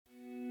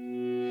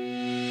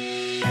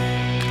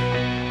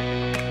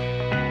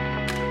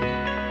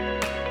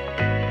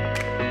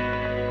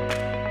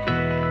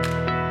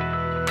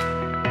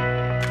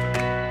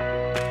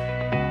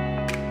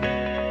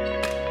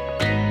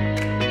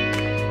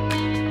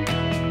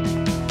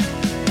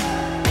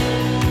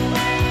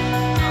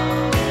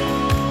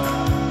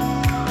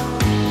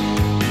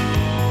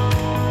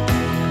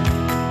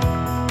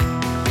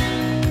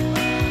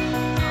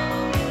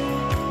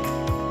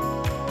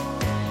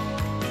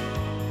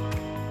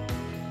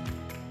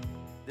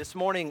This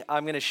morning,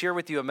 I'm going to share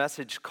with you a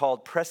message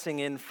called Pressing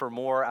In for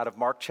More out of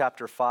Mark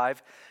chapter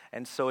 5.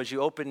 And so as you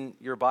open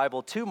your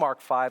Bible to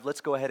Mark 5, let's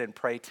go ahead and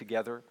pray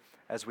together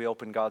as we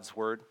open God's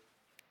Word.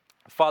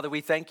 Father, we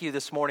thank you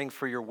this morning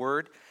for your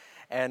Word.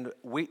 And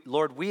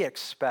Lord, we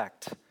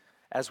expect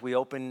as we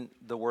open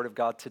the Word of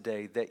God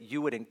today that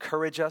you would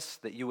encourage us,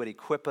 that you would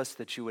equip us,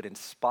 that you would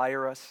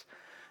inspire us,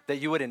 that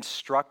you would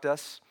instruct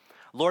us.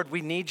 Lord,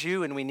 we need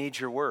you and we need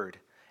your Word.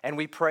 And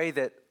we pray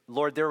that,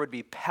 Lord, there would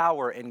be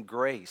power and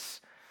grace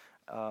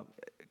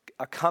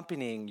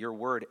accompanying your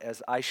word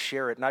as I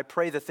share it. And I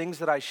pray the things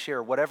that I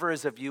share, whatever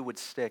is of you would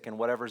stick, and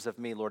whatever is of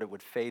me, Lord, it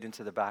would fade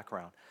into the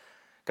background.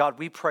 God,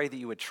 we pray that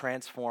you would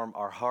transform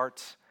our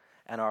hearts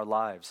and our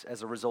lives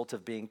as a result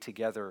of being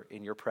together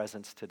in your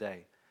presence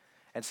today.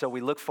 And so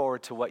we look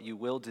forward to what you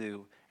will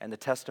do and the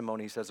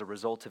testimonies as a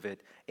result of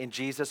it. In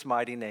Jesus'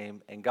 mighty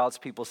name, and God's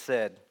people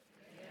said,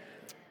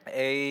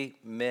 Amen.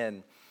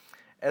 Amen.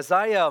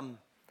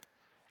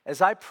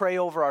 As I pray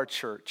over our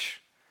church,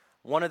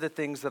 one of the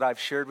things that I've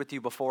shared with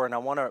you before, and I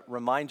want to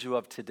remind you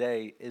of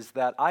today, is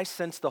that I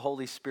sense the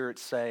Holy Spirit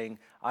saying,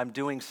 I'm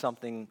doing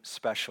something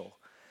special.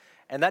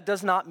 And that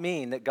does not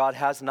mean that God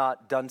has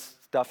not done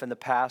stuff in the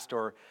past,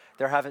 or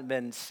there haven't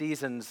been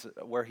seasons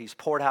where he's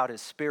poured out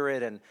his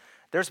Spirit. And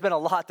there's been a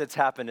lot that's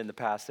happened in the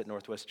past at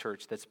Northwest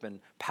Church that's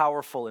been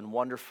powerful and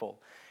wonderful.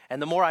 And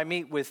the more I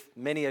meet with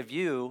many of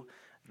you,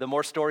 the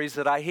more stories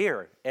that I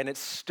hear, and it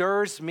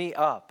stirs me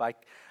up.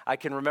 I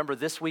can remember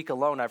this week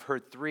alone, I've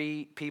heard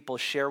 3 people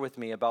share with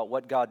me about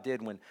what God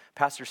did when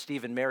Pastor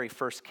Steve and Mary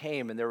first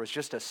came, and there was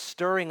just a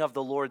stirring of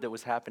the Lord that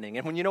was happening.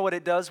 And when you know what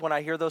it does when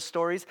I hear those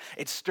stories,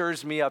 it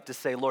stirs me up to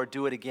say, Lord,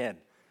 do it again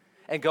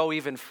and go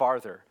even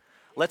farther.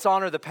 Let's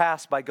honor the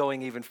past by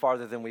going even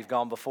farther than we've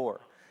gone before.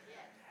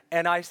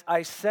 And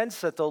I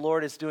sense that the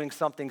Lord is doing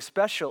something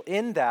special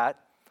in that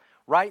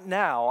right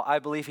now, I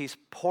believe he's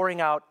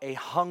pouring out a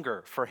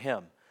hunger for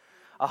him,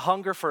 a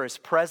hunger for his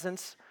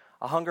presence,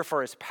 a hunger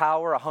for his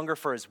power, a hunger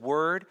for his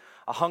word,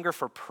 a hunger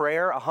for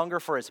prayer, a hunger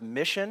for his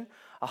mission,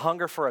 a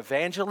hunger for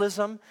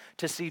evangelism,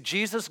 to see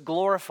Jesus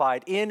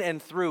glorified in and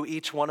through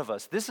each one of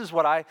us. This is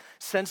what I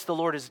sense the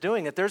Lord is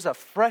doing, that there's a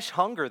fresh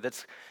hunger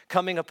that's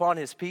coming upon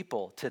his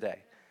people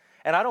today.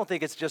 And I don't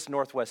think it's just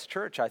Northwest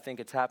Church. I think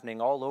it's happening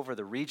all over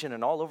the region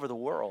and all over the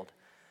world.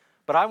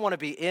 But I want to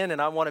be in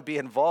and I want to be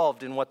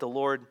involved in what the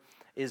Lord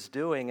is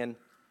doing. And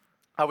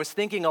I was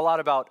thinking a lot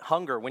about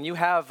hunger. When you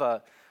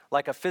have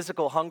like a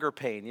physical hunger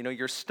pain, you know,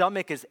 your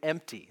stomach is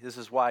empty. This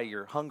is why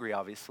you're hungry,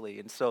 obviously.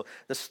 And so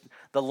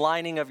the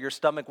lining of your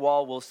stomach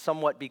wall will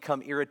somewhat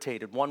become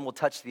irritated. One will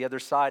touch the other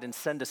side and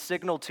send a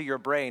signal to your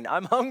brain,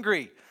 I'm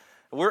hungry.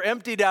 We're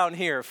empty down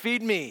here.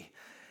 Feed me.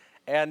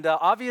 And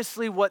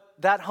obviously what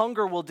that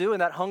hunger will do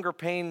and that hunger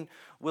pain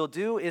will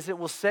do is it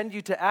will send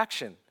you to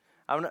action.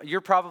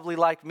 You're probably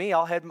like me.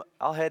 I'll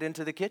head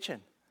into the kitchen.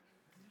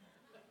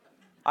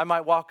 I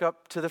might walk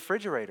up to the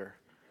refrigerator.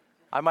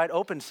 I might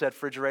open said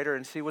refrigerator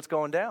and see what's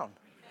going down.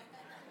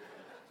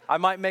 I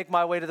might make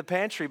my way to the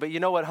pantry, but you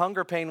know what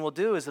hunger pain will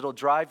do is it'll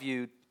drive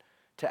you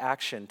to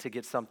action to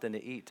get something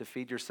to eat, to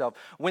feed yourself.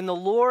 When the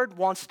Lord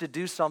wants to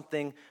do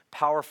something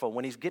powerful,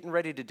 when he's getting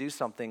ready to do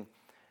something,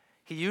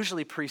 he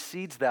usually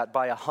precedes that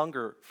by a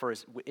hunger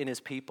in his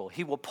people.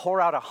 He will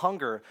pour out a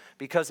hunger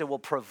because it will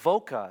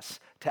provoke us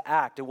to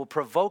act. It will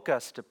provoke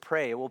us to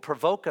pray. It will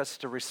provoke us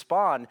to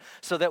respond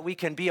so that we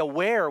can be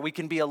aware, we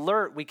can be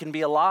alert, we can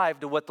be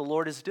alive to what the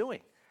Lord is doing.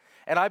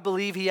 And I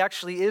believe he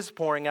actually is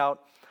pouring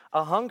out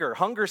a hunger.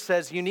 Hunger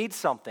says you need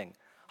something.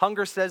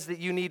 Hunger says that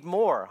you need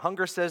more.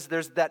 Hunger says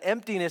that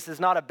emptiness is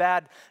not a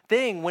bad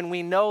thing when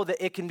we know that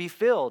it can be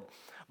filled.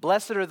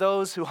 Blessed are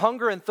those who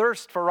hunger and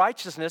thirst for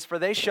righteousness, for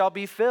they shall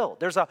be filled.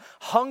 There's a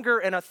hunger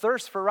and a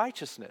thirst for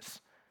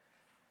righteousness,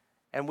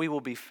 and we will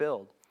be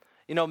filled.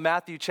 You know,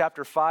 Matthew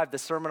chapter 5, the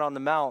Sermon on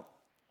the Mount,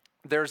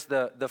 there's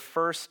the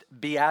first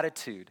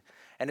beatitude,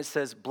 and it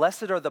says,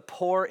 blessed are the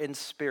poor in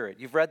spirit.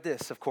 You've read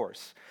this, of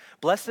course.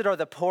 Blessed are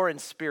the poor in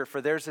spirit, for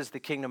theirs is the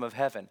kingdom of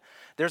heaven.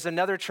 There's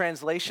another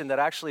translation that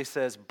actually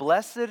says,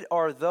 blessed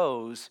are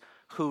those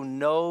who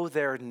know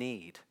their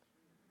need.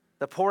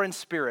 The poor in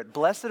spirit,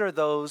 blessed are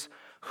those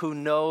who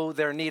know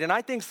their need. And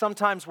I think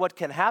sometimes what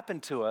can happen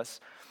to us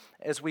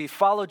as we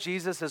follow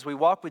Jesus, as we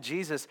walk with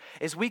Jesus,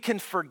 is we can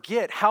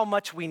forget how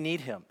much we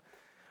need him.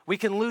 We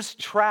can lose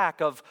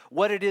track of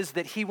what it is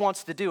that he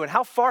wants to do and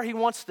how far he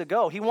wants to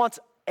go. He wants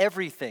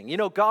everything. You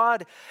know,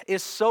 God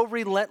is so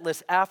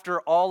relentless after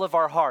all of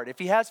our heart. If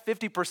he has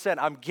 50%,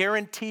 I'm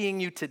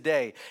guaranteeing you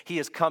today, he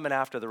is coming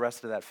after the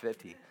rest of that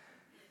 50.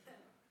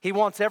 He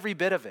wants every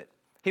bit of it.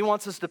 He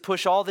wants us to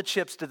push all the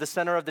chips to the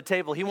center of the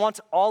table. He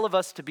wants all of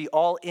us to be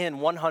all in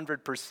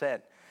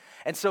 100%.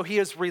 And so he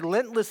is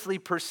relentlessly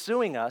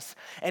pursuing us,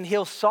 and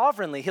he'll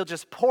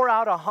just pour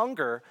out a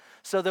hunger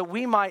so that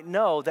we might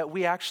know that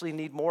we actually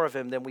need more of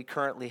him than we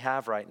currently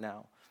have right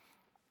now.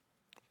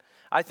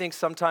 I think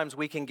sometimes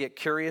we can get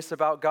curious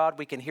about God.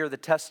 We can hear the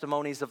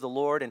testimonies of the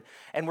Lord,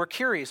 and we're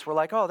curious. We're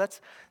like, oh,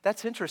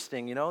 that's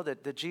interesting, you know,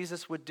 that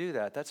Jesus would do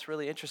that. That's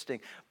really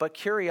interesting. But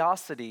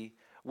curiosity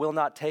will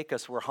not take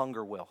us where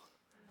hunger will.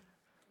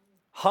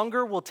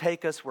 Hunger will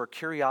take us where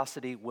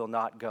curiosity will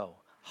not go.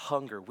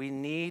 Hunger. We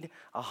need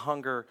a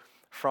hunger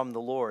from the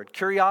Lord.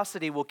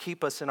 Curiosity will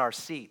keep us in our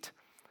seat,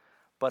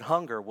 but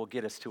hunger will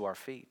get us to our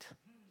feet.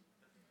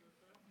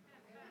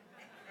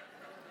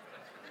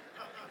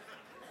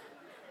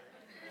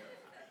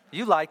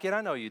 You like it, I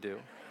know you do.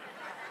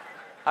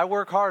 I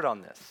work hard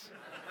on this.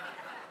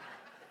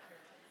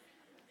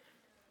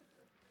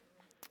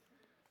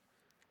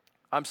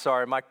 I'm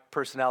sorry, my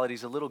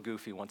personality's a little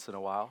goofy once in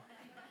a while.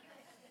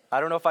 I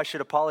don't know if I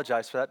should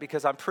apologize for that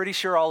because I'm pretty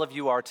sure all of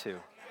you are too.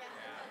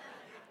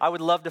 I would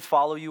love to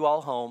follow you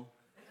all home.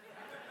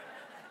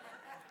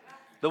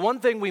 The one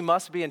thing we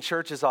must be in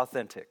church is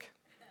authentic.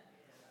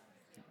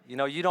 You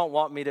know, you don't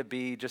want me to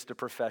be just a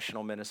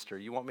professional minister.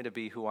 You want me to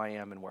be who I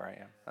am and where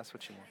I am. That's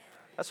what you want.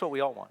 That's what we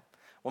all want.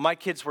 When my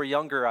kids were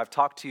younger, I've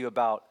talked to you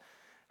about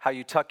how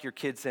you tuck your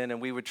kids in, and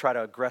we would try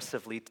to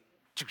aggressively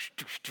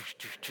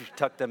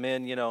tuck them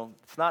in. You know,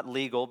 it's not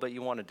legal, but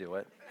you want to do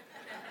it.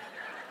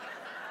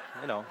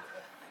 You know.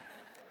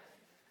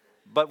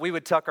 But we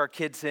would tuck our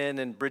kids in,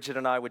 and Bridget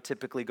and I would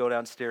typically go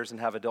downstairs and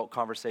have adult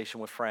conversation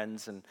with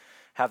friends and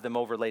have them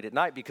over late at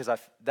night because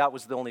that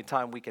was the only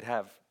time we could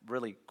have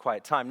really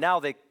quiet time.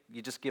 Now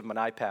you just give them an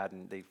iPad,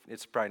 and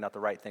it's probably not the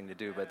right thing to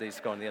do, but they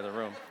just go in the other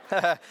room.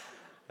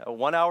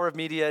 1 hour of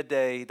media a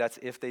day, that's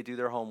if they do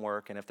their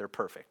homework and if they're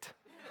perfect.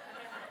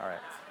 All right.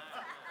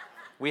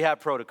 We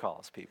have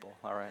protocols, people,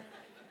 all right?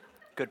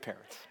 Good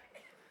parents.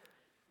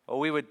 Well,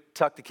 we would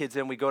tuck the kids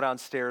in. We go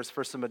downstairs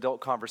for some adult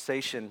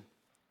conversation.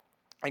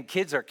 And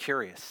kids are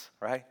curious,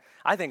 right?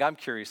 I think I'm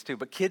curious too,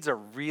 but kids are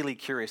really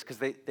curious because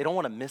they don't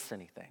want to miss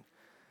anything.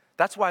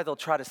 That's why they'll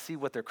try to see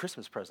what their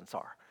Christmas presents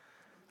are.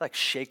 Like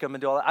shake them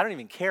and do all that. I don't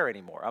even care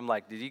anymore. I'm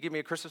like, did you give me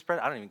a Christmas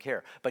present? I don't even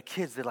care. But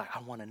kids, they're like,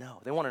 I want to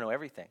know. They want to know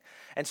everything.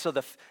 And so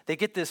they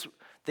get this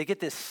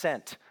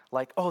scent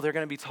like, oh, they're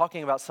going to be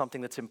talking about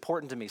something that's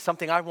important to me,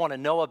 something I want to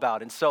know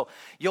about. And so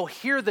you'll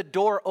hear the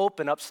door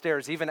open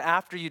upstairs even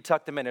after you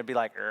tuck them in. It'd be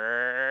like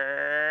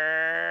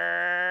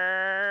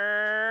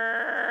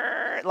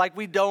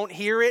we don't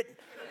hear it.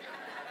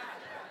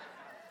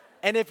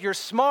 And if you're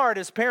smart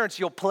as parents,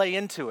 you'll play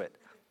into it.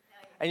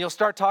 And you'll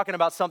start talking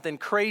about something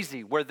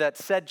crazy where that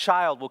said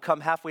child will come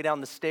halfway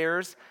down the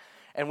stairs,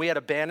 and we had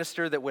a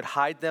banister that would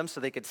hide them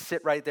so they could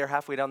sit right there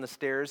halfway down the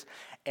stairs,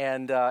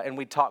 and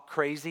we'd talk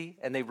crazy,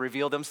 and they'd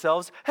reveal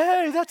themselves.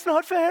 Hey, that's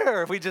not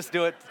fair. We just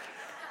do it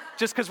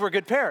just because we're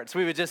good parents.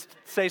 We would just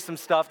say some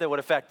stuff that would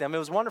affect them. It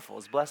was wonderful. It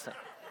was a blessing.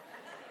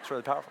 It's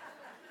really powerful.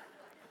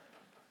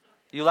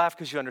 You laugh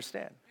because you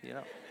understand, you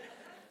know.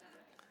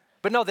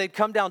 But no, they'd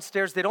come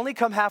downstairs. They'd only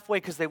come halfway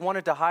because they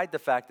wanted to hide the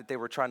fact that they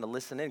were trying to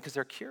listen in because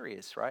they're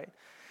curious, right?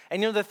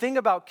 And you know, the thing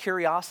about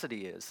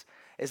curiosity is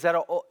that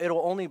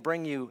it'll only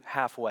bring you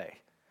halfway.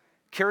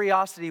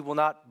 Curiosity will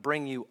not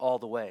bring you all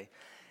the way.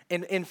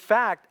 And in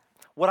fact,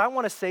 what I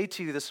want to say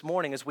to you this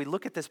morning as we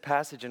look at this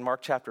passage in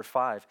Mark chapter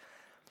 5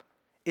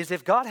 is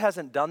if God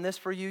hasn't done this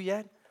for you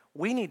yet,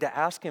 we need to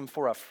ask him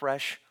for a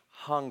fresh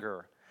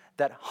hunger.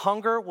 That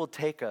hunger will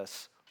take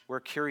us where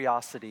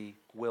curiosity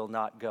will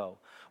not go.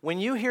 When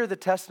you hear the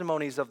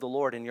testimonies of the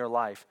Lord in your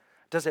life,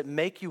 does it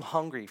make you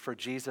hungry for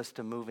Jesus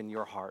to move in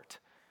your heart?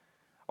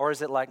 Or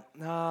is it like,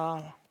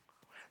 no?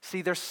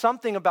 See, there's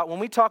something about, when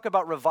we talk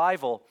about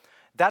revival,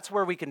 that's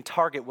where we can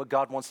target what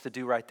God wants to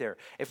do right there.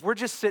 If we're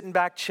just sitting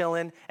back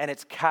chilling and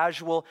it's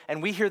casual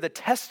and we hear the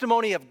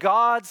testimony of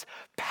God's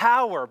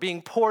power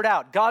being poured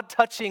out, God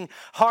touching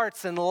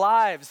hearts and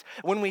lives,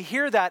 when we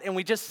hear that and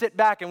we just sit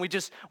back and we're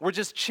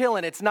just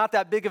chilling, it's not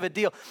that big of a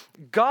deal.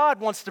 God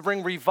wants to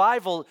bring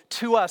revival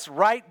to us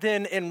right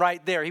then and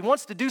right there. He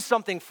wants to do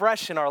something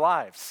fresh in our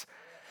lives.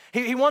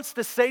 He wants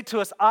to say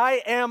to us,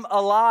 I am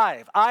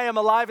alive. I am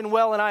alive and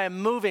well, and I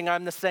am moving.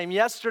 I'm the same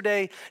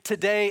yesterday,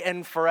 today,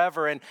 and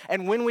forever.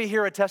 And when we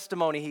hear a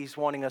testimony, he's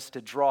wanting us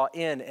to draw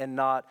in and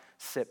not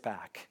sit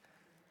back.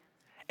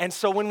 And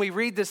so when we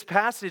read this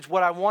passage,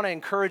 what I want to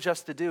encourage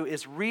us to do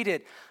is read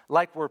it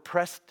like we're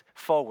pressed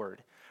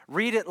forward.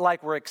 Read it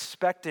like we're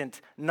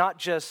expectant, not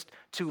just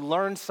to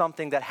learn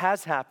something that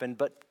has happened,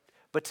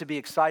 but to be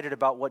excited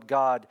about what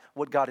God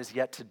is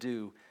yet to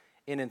do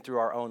in and through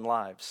our own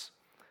lives.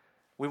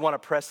 We want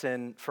to press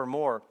in for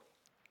more.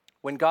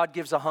 When God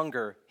gives a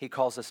hunger, he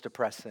calls us to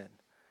press in.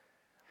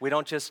 We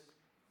don't just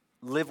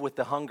live with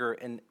the hunger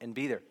and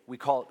be there. We're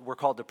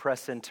called to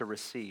press in to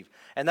receive.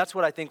 And that's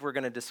what I think we're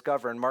going to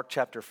discover in Mark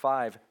chapter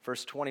 5,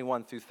 verse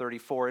 21 through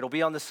 34. It'll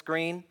be on the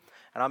screen,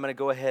 and I'm going to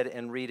go ahead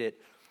and read it.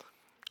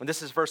 And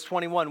this is verse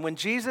 21. When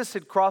Jesus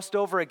had crossed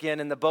over again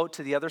in the boat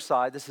to the other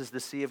side, this is the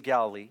Sea of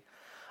Galilee,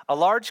 a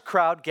large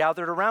crowd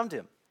gathered around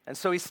him, and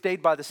so he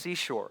stayed by the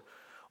seashore.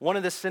 One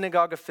of the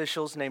synagogue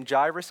officials named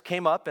Jairus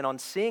came up, and on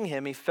seeing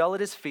him, he fell at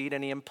his feet,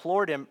 and he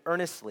implored him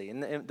earnestly.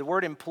 And the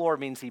word implore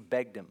means he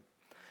begged him.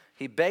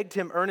 He begged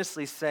him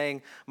earnestly,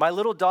 saying, my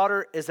little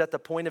daughter is at the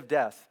point of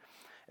death.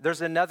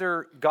 There's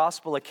another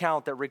gospel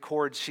account that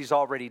records she's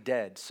already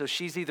dead. So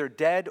she's either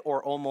dead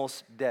or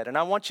almost dead. And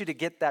I want you to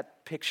get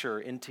that picture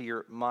into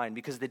your mind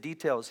because the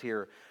details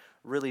here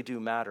really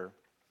do matter.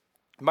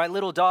 My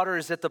little daughter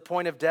is at the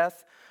point of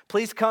death.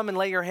 Please come and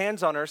lay your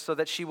hands on her so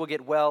that she will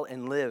get well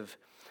and live."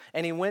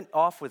 And he went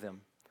off with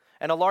him.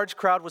 And a large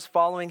crowd was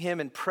following him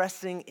and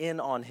pressing in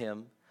on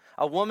him.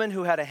 A woman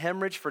who had a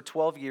hemorrhage for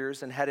 12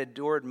 years and had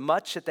endured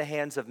much at the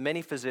hands of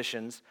many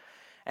physicians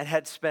and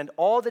had spent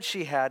all that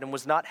she had and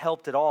was not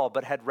helped at all,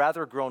 but had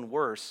rather grown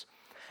worse.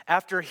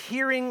 After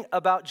hearing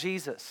about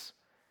Jesus,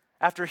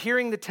 after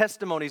hearing the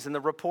testimonies and the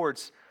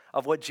reports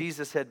of what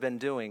Jesus had been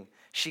doing,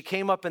 she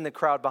came up in the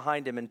crowd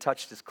behind him and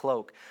touched his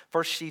cloak.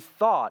 For she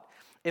thought,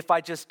 "If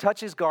I just touch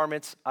his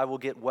garments, I will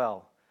get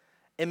well."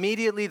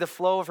 Immediately the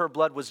flow of her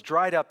blood was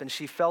dried up, and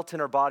she felt in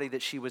her body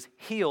that she was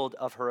healed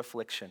of her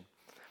affliction.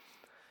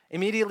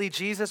 Immediately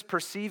Jesus,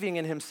 perceiving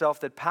in himself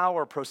that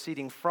power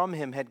proceeding from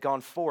him had gone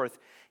forth,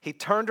 he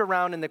turned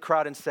around in the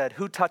crowd and said,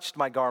 "Who touched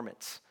my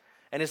garments?"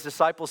 And his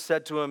disciples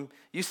said to him,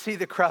 "You see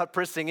the crowd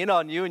pressing in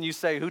on you, and you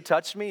say, 'Who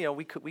touched me?'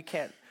 We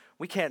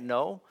can't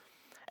know."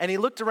 And he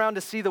looked around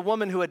to see the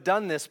woman who had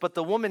done this, but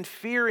the woman,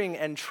 fearing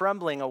and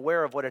trembling,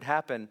 aware of what had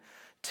happened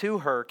to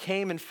her,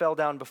 came and fell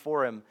down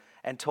before him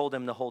and told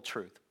him the whole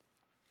truth.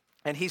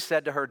 And he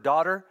said to her,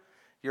 "Daughter,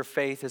 your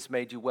faith has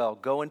made you well.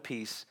 Go in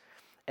peace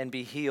and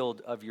be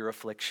healed of your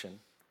affliction."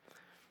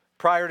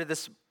 Prior to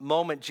this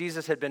moment,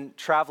 Jesus had been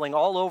traveling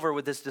all over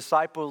with his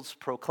disciples,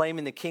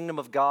 proclaiming the kingdom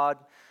of God,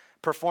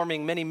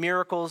 performing many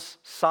miracles,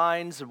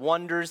 signs,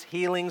 wonders,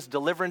 healings,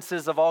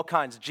 deliverances of all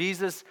kinds.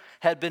 Jesus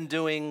had been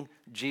doing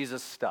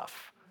Jesus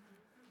stuff.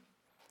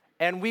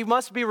 And we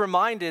must be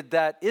reminded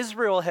that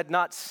Israel had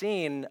not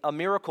seen a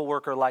miracle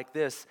worker like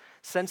this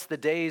since the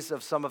days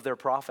of some of their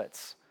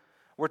prophets.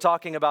 We're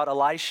talking about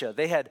Elisha.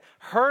 They had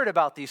heard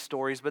about these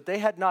stories, but they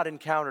had not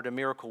encountered a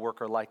miracle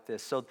worker like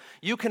this. So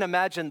you can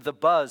imagine the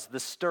buzz, the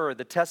stir,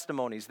 the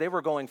testimonies. They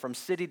were going from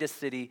city to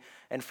city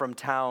and from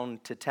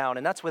town to town.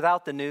 And that's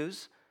without the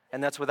news,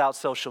 and that's without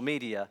social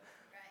media.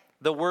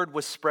 The word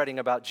was spreading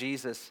about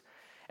Jesus.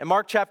 And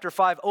Mark chapter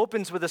 5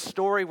 opens with a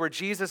story where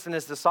Jesus and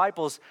his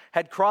disciples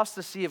had crossed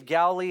the Sea of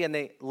Galilee, and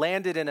they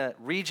landed in a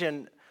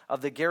region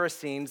of the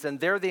Gerasenes, and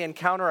there they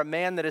encounter a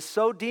man that is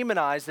so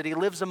demonized that he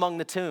lives among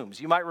the tombs.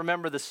 You might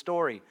remember the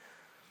story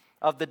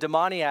of the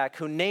demoniac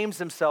who names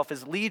himself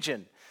as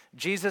Legion.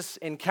 Jesus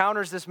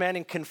encounters this man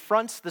and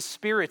confronts the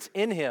spirits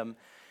in him,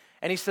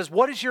 and he says,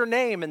 "What is your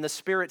name?" And the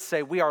spirits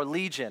say, "We are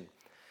Legion."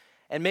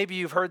 And maybe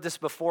you've heard this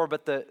before,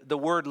 but the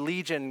word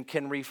legion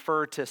can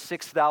refer to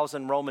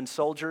 6,000 Roman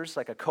soldiers,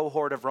 like a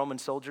cohort of Roman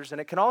soldiers. And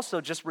it can also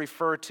just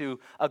refer to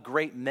a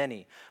great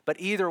many. But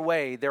either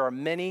way, there are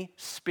many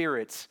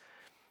spirits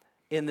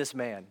in this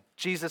man.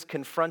 Jesus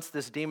confronts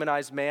this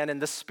demonized man,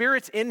 and the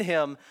spirits in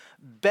him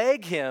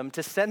beg him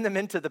to send them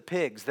into the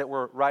pigs that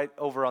were right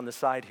over on the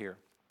side here.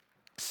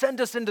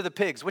 Send us into the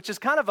pigs, which is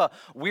kind of a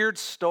weird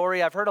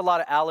story. I've heard a lot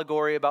of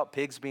allegory about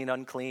pigs being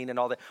unclean and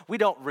all that. We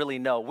don't really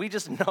know. We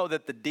just know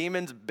that the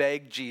demons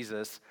beg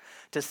Jesus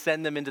to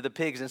send them into the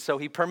pigs, and so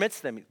he permits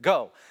them,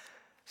 go.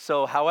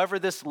 So however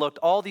this looked,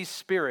 all these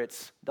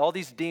spirits, all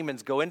these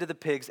demons go into the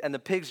pigs, and the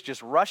pigs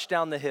just rush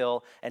down the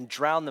hill and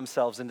drown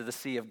themselves into the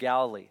Sea of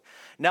Galilee.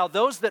 Now,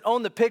 those that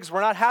own the pigs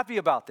were not happy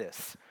about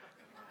this,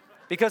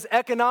 because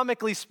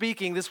economically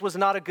speaking, this was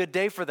not a good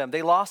day for them.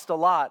 They lost a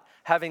lot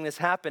having this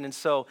happen. And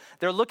so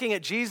they're looking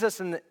at Jesus,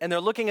 and they're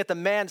looking at the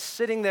man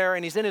sitting there,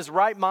 and he's in his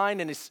right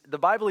mind, and the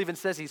Bible even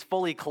says he's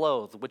fully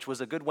clothed, which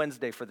was a good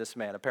Wednesday for this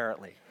man,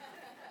 apparently.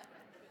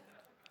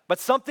 But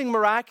something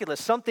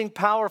miraculous, something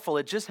powerful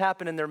had just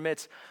happened in their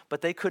midst,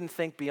 but they couldn't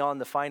think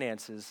beyond the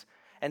finances.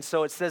 And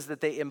so it says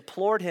that they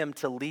implored him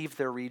to leave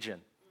their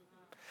region.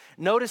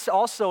 Notice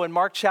also in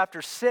Mark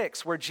chapter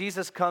 6 where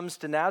Jesus comes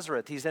to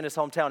Nazareth. He's in his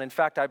hometown. In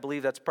fact, I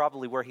believe that's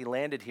probably where he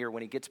landed here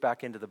when he gets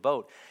back into the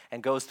boat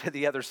and goes to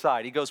the other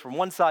side. He goes from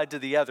one side to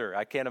the other.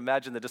 I can't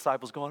imagine the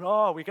disciples going,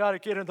 "Oh, we got to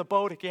get in the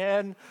boat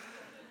again."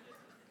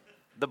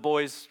 The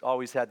boys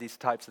always had these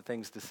types of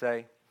things to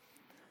say.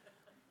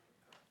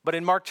 But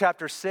in Mark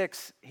chapter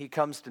 6, he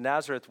comes to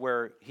Nazareth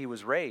where he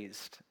was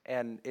raised.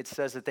 And it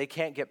says that they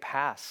can't get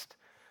past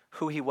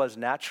who he was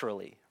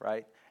naturally,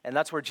 right? And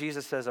that's where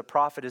Jesus says a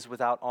prophet is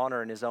without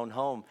honor in his own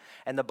home.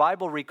 And the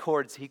Bible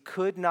records he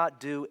could not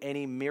do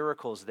any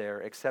miracles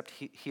there except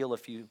heal a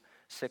few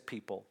sick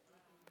people.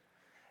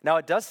 Now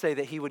it does say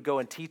that he would go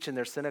and teach in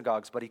their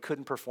synagogues, but he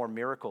couldn't perform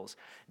miracles.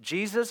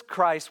 Jesus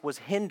Christ was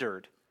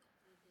hindered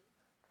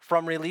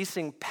from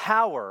releasing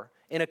power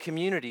in a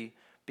community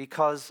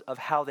because of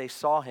how they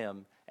saw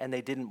him and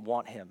they didn't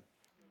want him.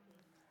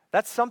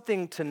 That's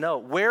something to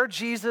note. Where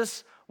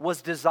Jesus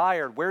was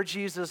desired, where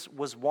Jesus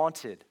was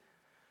wanted,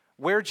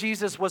 where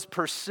Jesus was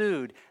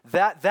pursued,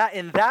 that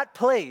in that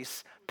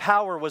place,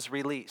 power was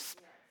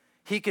released.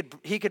 He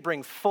could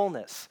bring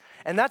fullness.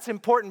 And that's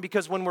important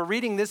because when we're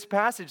reading this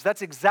passage,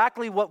 that's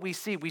exactly what we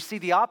see. We see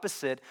the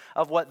opposite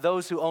of what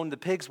those who owned the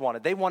pigs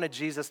wanted. They wanted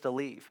Jesus to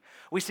leave.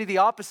 We see the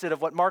opposite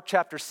of what Mark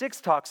chapter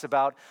 6 talks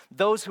about.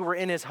 Those who were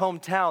in his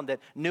hometown that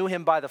knew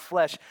him by the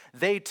flesh,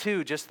 they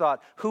too just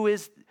thought, who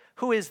is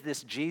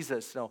this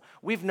Jesus? No,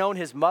 we've known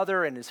his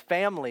mother and his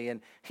family,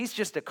 and he's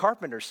just a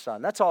carpenter's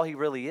son. That's all he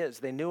really is.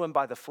 They knew him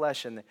by the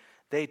flesh, and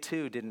they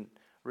too didn't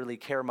really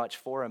care much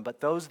for him.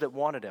 But those that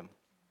wanted him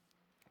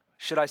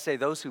should I say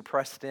those who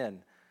pressed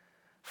in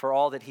for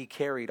all that he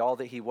carried, all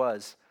that he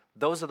was,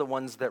 those are the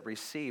ones that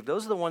receive.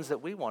 Those are the ones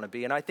that we want to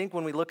be. And I think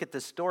when we look at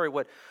this story,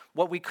 what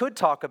we could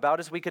talk about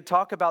is we could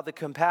talk about the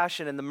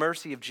compassion and the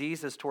mercy of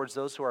Jesus towards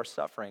those who are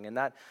suffering. And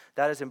that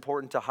is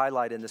important to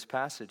highlight in this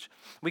passage.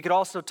 We could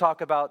also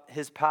talk about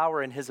his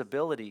power and his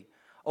ability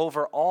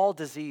over all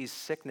disease,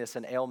 sickness,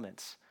 and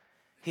ailments.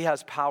 He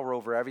has power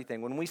over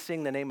everything. When we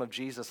sing the name of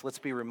Jesus, let's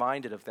be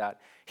reminded of that.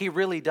 He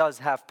really does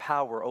have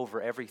power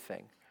over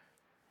everything.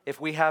 If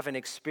we haven't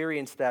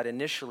experienced that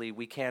initially,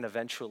 we can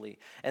eventually.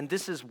 And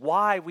this is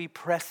why we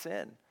press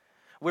in.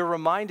 We're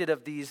reminded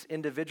of these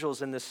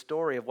individuals in this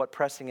story of what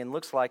pressing in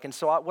looks like. And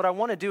so what I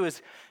want to do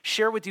is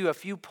share with you a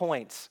few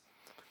points.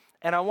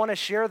 And I want to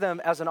share them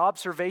as an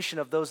observation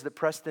of those that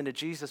pressed into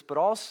Jesus, but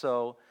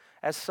also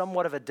as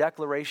somewhat of a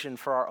declaration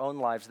for our own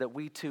lives that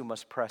we too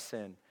must press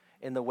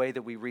in the way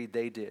that we read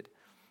they did.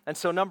 And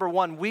so number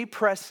one, we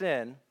press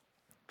in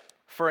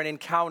for an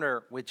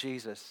encounter with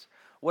Jesus.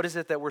 What is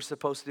it that we're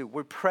supposed to do?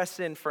 We press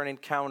in for an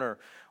encounter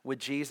with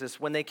Jesus.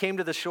 When they came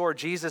to the shore,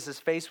 Jesus is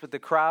faced with the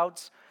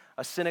crowds,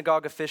 a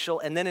synagogue official,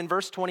 and then in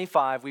verse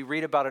 25, we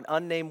read about an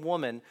unnamed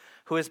woman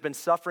who has been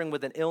suffering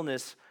with an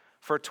illness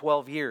for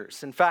 12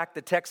 years. In fact,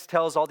 the text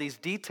tells all these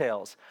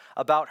details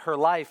about her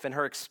life and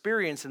her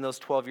experience in those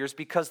 12 years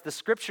because the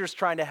scripture is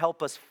trying to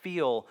help us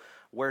feel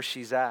where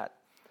she's at.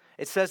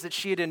 It says that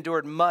she had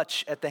endured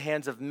much at the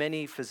hands of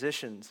many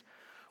physicians.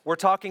 We're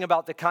talking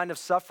about the kind of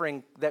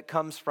suffering that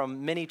comes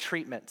from many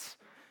treatments.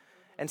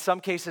 In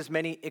some cases,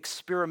 many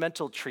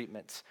experimental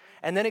treatments.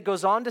 And then it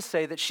goes on to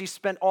say that she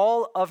spent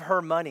all of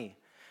her money.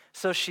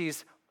 So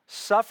she's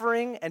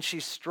suffering and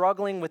she's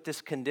struggling with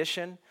this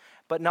condition.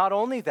 But not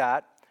only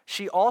that,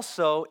 she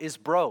also is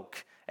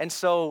broke. And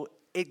so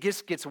it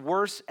just gets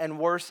worse and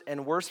worse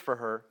and worse for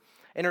her.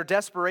 In her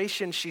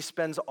desperation, she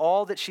spends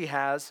all that she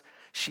has.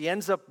 She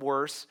ends up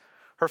worse.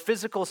 Her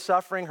physical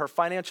suffering, her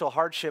financial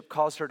hardship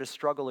caused her to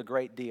struggle a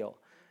great deal.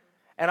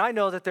 And I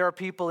know that there are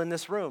people in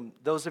this room,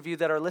 those of you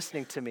that are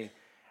listening to me,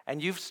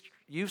 and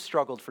you've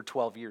struggled for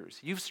 12 years.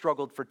 You've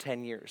struggled for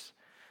 10 years.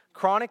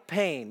 Chronic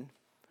pain,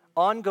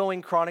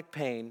 ongoing chronic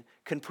pain,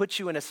 can put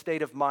you in a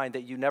state of mind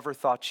that you never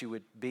thought you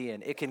would be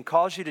in. It can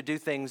cause you to do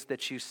things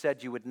that you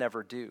said you would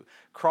never do.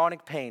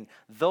 Chronic pain,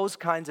 those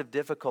kinds of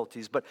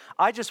difficulties. But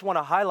I just want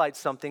to highlight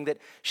something that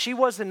she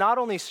wasn't not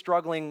only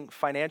struggling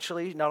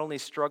financially, not only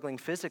struggling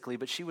physically,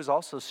 but she was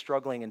also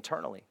struggling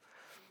internally.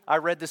 I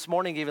read this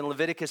morning even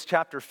Leviticus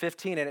chapter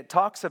 15, and it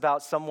talks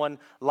about someone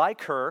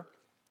like her.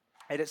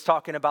 And it's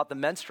talking about the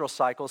menstrual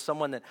cycle,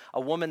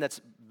 a woman that's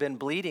been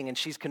bleeding and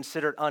she's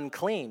considered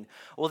unclean.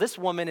 Well, this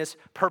woman is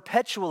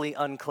perpetually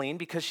unclean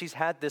because she's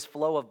had this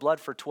flow of blood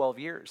for 12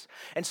 years.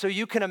 And so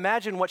you can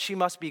imagine what she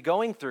must be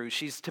going through.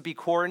 She's to be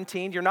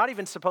quarantined. You're not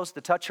even supposed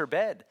to touch her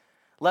bed,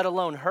 let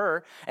alone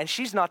her. And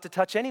she's not to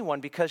touch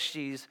anyone because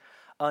she's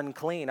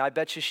unclean. I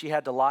bet you she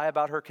had to lie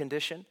about her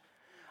condition.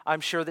 I'm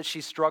sure that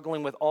she's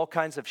struggling with all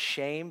kinds of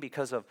shame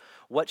because of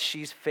what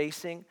she's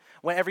facing.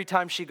 When every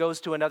time she goes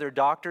to another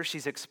doctor,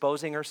 she's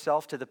exposing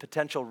herself to the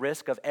potential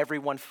risk of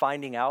everyone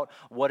finding out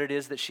what it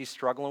is that she's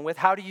struggling with.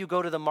 How do you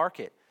go to the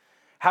market?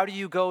 How do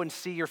you go and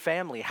see your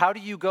family? How do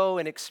you go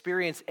and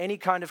experience any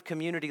kind of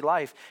community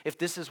life if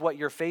this is what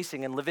you're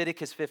facing? And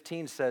Leviticus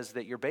 15 says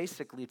that you're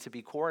basically to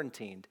be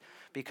quarantined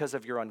because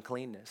of your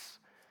uncleanness.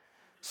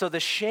 So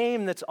the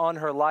shame that's on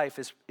her life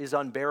is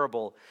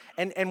unbearable.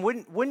 And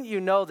wouldn't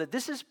you know that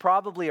this is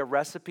probably a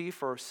recipe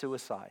for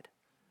suicide?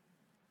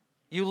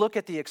 You look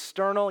at the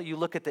external, you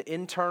look at the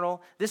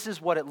internal. This is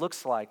what it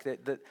looks like,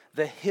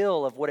 the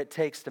hill of what it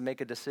takes to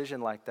make a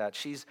decision like that.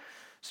 She's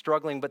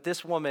struggling, but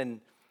this woman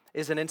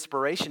is an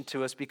inspiration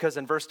to us because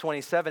in verse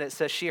 27 it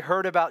says she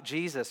heard about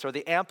Jesus, or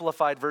the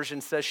Amplified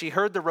Version says she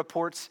heard the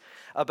reports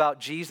about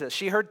Jesus.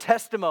 She heard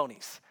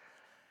testimonies.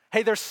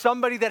 Hey, there's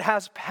somebody that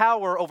has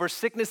power over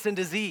sickness and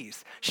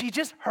disease. She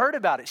just heard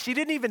about it. She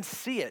didn't even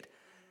see it.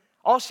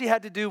 All she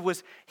had to do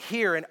was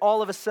hear, and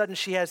all of a sudden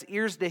she has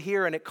ears to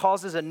hear, and it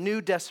causes a new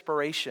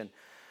desperation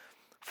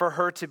for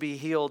her to be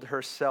healed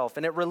herself.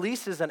 And it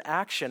releases an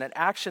action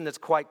that's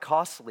quite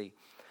costly.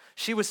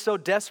 She was so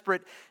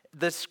desperate,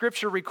 the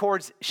scripture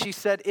records, she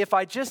said, if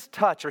I just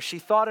touch, or she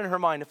thought in her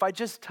mind, if I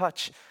just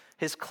touch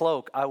his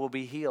cloak, I will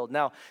be healed.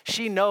 Now,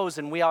 she knows,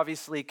 and we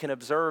obviously can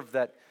observe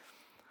that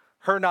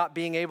her not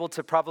being able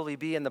to probably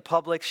be in the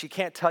public, she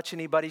can't touch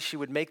anybody, she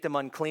would make them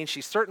unclean. She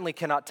certainly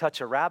cannot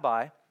touch a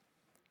rabbi.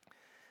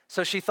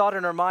 So she thought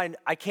in her mind,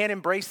 I can't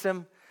embrace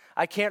him.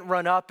 I can't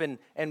run up and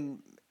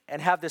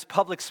have this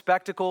public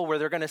spectacle where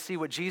they're going to see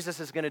what Jesus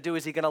is going to do.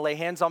 Is he going to lay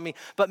hands on me?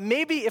 But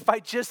maybe if I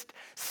just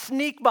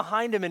sneak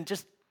behind him and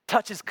just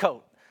touch his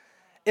coat.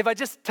 If I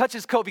just touch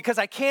his coat, because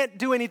I can't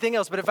do anything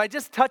else, but if I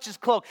just touch his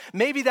cloak,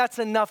 maybe that's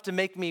enough to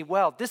make me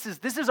well. This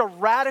is a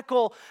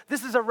radical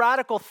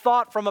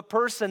thought from a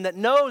person that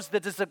knows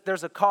that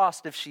there's a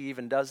cost if she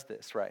even does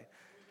this, right?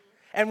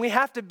 And we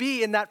have to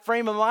be in that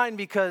frame of mind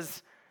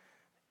because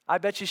I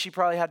bet you she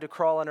probably had to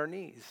crawl on her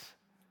knees.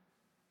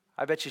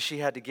 I bet you she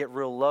had to get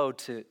real low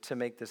to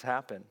make this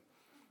happen.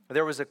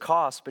 There was a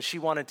cost, but she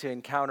wanted to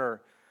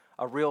encounter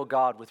a real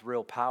God with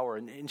real power.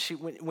 And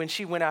when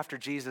she went after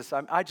Jesus,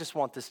 I just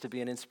want this to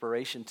be an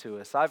inspiration to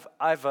us.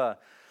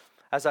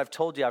 As I've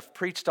told you, I've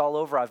preached all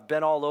over, I've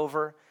been all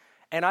over,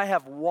 and I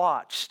have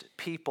watched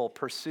people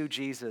pursue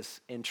Jesus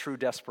in true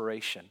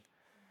desperation.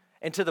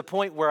 And to the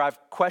point where I've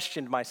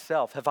questioned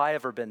myself, have I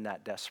ever been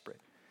that desperate?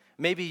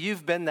 Maybe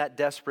you've been that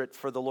desperate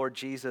for the Lord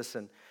Jesus,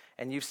 and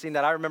you've seen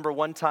that. I remember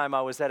one time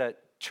I was at a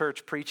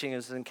church preaching. It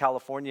was in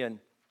California, and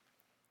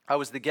I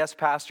was the guest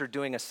pastor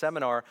doing a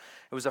seminar.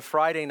 It was a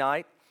Friday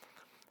night,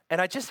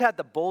 and I just had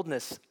the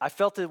boldness. I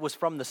felt it was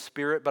from the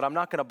Spirit, but I'm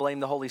not going to blame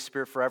the Holy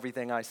Spirit for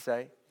everything I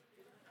say.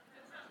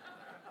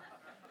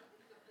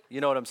 You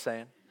know what I'm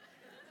saying?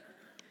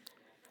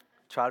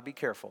 Try to be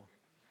careful.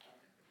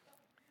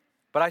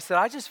 But I said,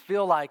 I just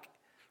feel like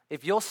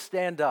if you'll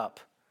stand up,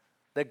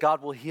 that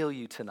God will heal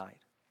you tonight.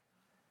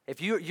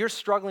 If you're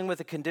struggling with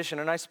a condition,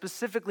 and I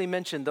specifically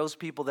mentioned those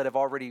people that have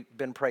already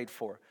been prayed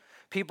for,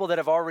 people that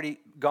have already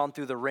gone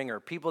through the ringer,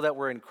 people that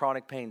were in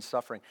chronic pain,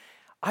 suffering.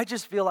 I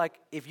just feel like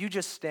if you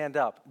just stand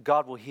up,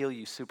 God will heal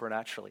you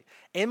supernaturally.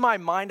 In my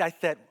mind, I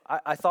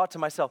thought to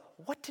myself,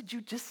 what did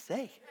you just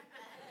say?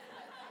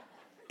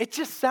 It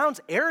just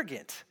sounds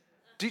arrogant.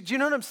 Do you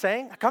know what I'm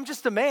saying? Like, I'm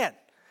just a man.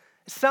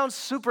 It sounds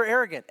super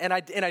arrogant. And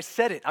I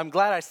said it. I'm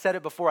glad I said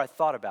it before I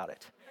thought about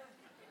it.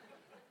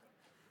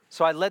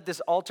 So I led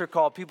this altar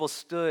call. People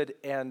stood,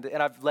 and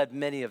I've led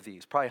many of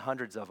these, probably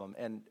hundreds of them,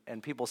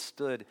 and people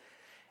stood.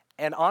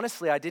 And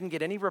honestly, I didn't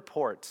get any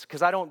reports,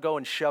 because I don't go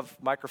and shove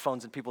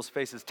microphones in people's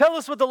faces. Tell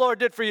us what the Lord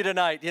did for you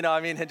tonight.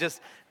 And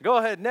just go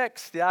ahead,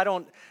 next.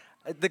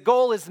 The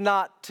goal is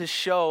not to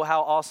show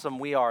how awesome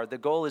we are. The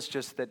goal is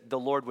just that the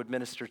Lord would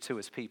minister to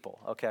his people,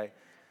 okay?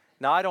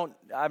 Now,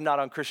 I'm not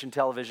on Christian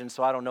television,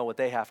 so I don't know what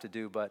they have to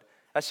do, but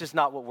that's just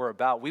not what we're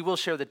about. We will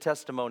share the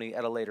testimony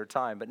at a later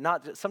time,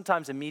 but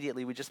sometimes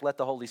immediately we just let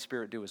the Holy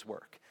Spirit do his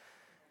work,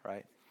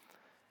 right?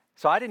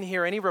 So I didn't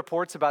hear any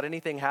reports about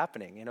anything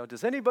happening.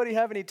 Does anybody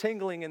have any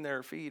tingling in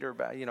their feet or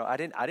back? I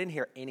didn't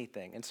hear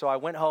anything. And so I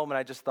went home and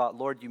I just thought,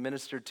 Lord, you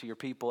ministered to your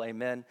people,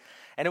 amen.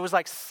 And it was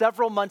like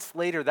several months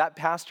later, that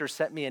pastor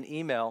sent me an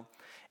email,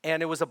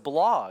 and it was a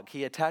blog.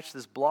 He attached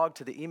this blog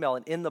to the email,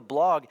 and in the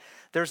blog,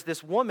 there's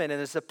this woman, and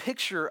there's a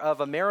picture of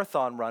a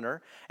marathon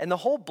runner, and the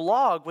whole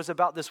blog was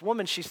about this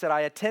woman. She said,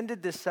 I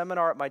attended this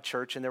seminar at my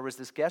church, and there was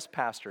this guest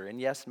pastor, and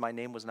yes, my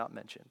name was not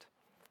mentioned.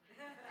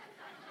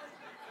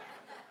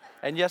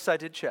 And yes, I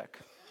did check.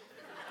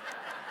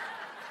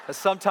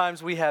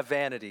 Sometimes we have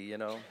vanity,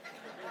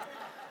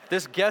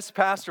 This guest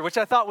pastor, which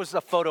I thought was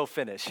a photo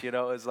finish, it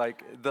was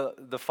like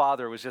the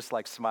father was just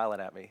like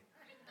smiling at me.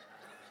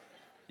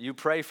 You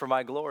pray for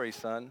my glory,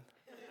 son.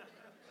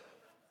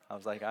 I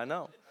was like, I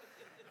know.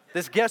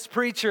 This guest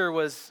preacher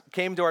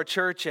came to our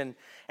church, and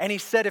he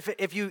said,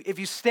 if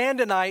you stand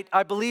tonight,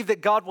 I believe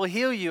that God will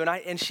heal you.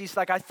 And she's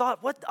like, I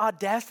thought, what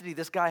audacity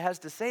this guy has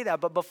to say that.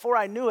 But before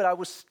I knew it, I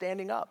was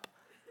standing up.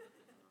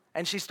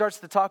 And she starts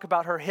to talk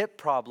about her hip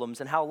problems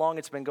and how long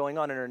it's been going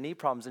on, and her knee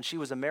problems, and she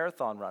was a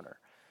marathon runner.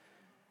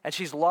 And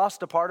she's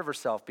lost a part of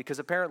herself, because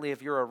apparently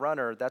if you're a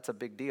runner, that's a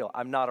big deal.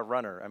 I'm not a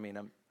runner.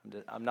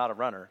 I'm not a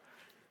runner.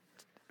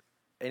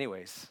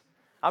 Anyways,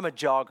 I'm a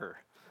jogger.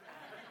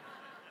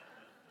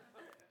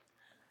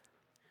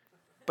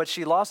 But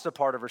she lost a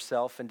part of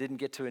herself and didn't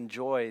get to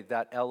enjoy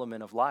that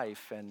element of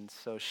life. And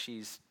so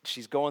she's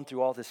going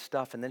through all this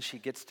stuff, and then she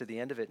gets to the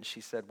end of it, and she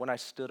said, when I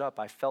stood up,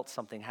 I felt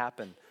something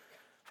happen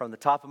from the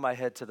top of my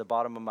head to the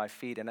bottom of my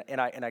feet.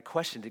 And I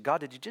questioned, God,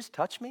 did you just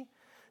touch me?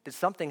 Did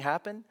something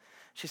happen?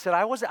 She said,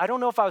 I don't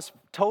know if I was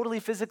totally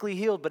physically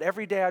healed, but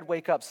every day I'd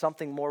wake up,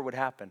 something more would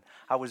happen.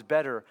 I was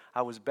better.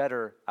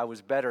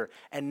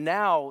 And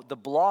now the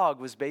blog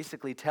was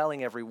basically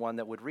telling everyone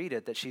that would read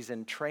it that she's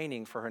in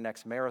training for her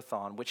next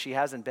marathon, which she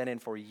hasn't been in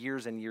for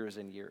years and years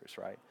and years,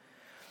 right?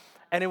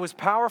 And it was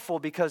powerful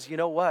because you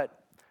know what?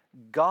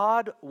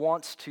 I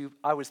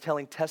was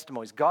telling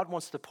testimonies. God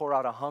wants to pour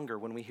out a hunger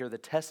when we hear the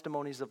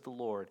testimonies of the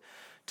Lord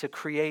to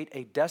create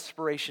a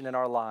desperation in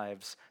our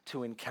lives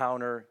to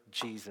encounter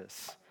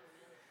Jesus.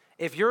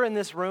 If you're in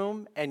this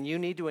room and you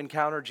need to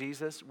encounter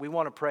Jesus, we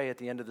want to pray at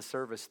the end of the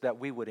service that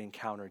we would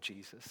encounter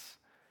Jesus.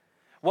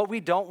 What we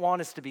don't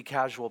want is to be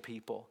casual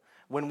people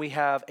when we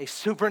have a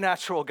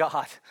supernatural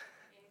God. Amen.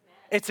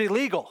 It's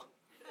illegal.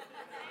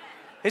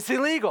 It's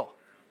illegal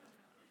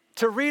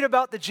to read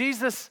about the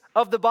Jesus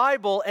of the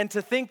Bible and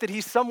to think that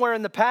he's somewhere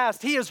in the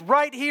past. He is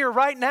right here,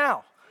 right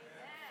now. Amen.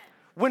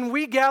 When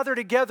we gather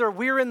together,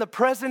 we're in the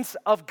presence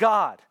of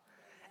God,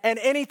 and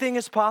anything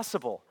is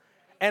possible.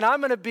 And I'm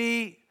going to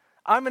be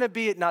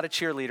not a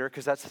cheerleader,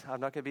 because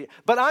I'm not going to be,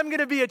 but I'm going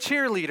to be a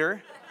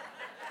cheerleader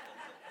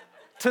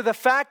to the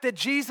fact that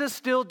Jesus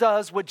still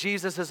does what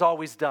Jesus has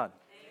always done.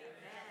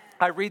 Amen.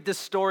 I read this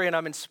story and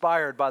I'm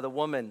inspired by the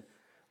woman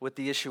with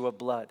the issue of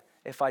blood.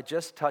 If I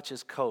just touch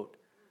his coat,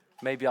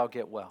 maybe I'll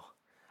get well.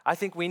 I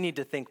think we need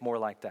to think more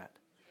like that.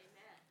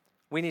 Amen.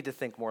 We need to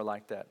think more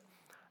like that.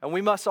 And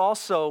we must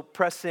also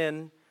press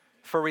in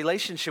for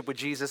relationship with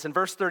Jesus. In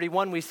verse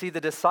 31, we see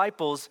the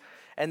disciples,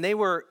 and they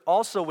were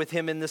also with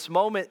him in this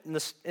moment.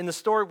 In the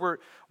story,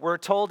 we're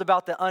told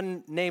about the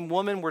unnamed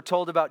woman. We're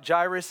told about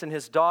Jairus and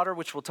his daughter,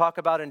 which we'll talk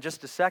about in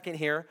just a second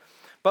here.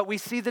 But we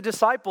see the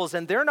disciples,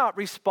 and they're not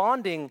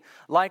responding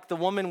like the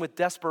woman with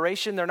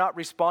desperation. They're not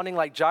responding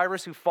like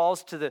Jairus, who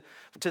falls to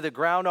the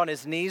ground on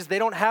his knees. They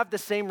don't have the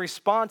same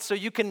response. So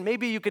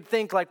maybe you could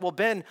think like, well,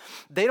 Ben,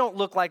 they don't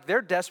look like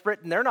they're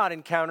desperate, and they're not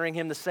encountering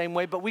him the same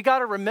way. But we got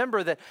to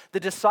remember that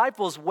the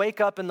disciples wake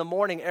up in the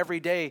morning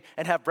every day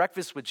and have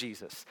breakfast with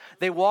Jesus.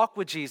 They walk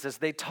with Jesus.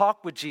 They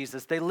talk with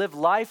Jesus. They live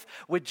life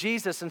with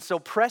Jesus. And so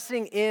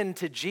pressing in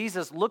to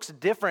Jesus looks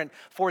different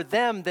for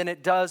them than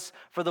it does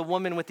for the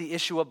woman with the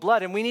issue of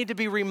blood. And we need to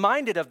be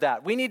reminded of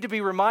that. We need to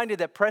be reminded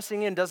that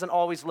pressing in doesn't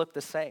always look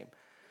the same.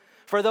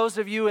 For those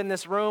of you in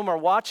this room or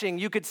watching,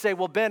 you could say,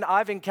 well, Ben,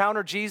 I've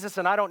encountered Jesus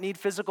and I don't need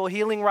physical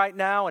healing right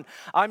now, and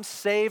I'm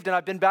saved and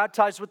I've been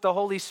baptized with the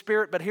Holy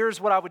Spirit. But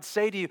here's what I would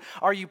say to you.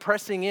 Are you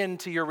pressing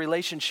into your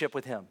relationship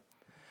with him?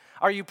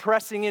 Are you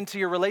pressing into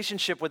your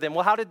relationship with him?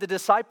 Well, how did the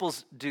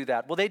disciples do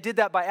that? Well, they did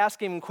that by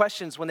asking him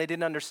questions when they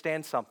didn't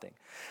understand something.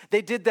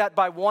 They did that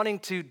by wanting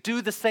to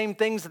do the same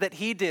things that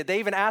he did. They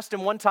even asked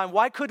him one time,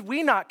 why could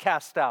we not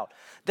cast out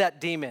that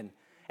demon?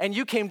 And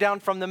you came down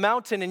from the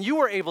mountain and you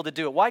were able to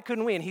do it. Why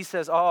couldn't we? And he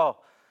says, oh,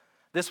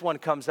 this one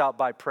comes out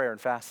by prayer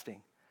and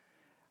fasting.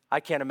 I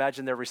can't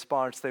imagine their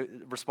response. The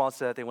response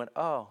to that, they went,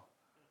 oh,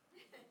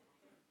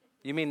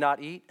 you mean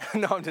not eat?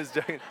 No, I'm just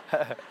joking.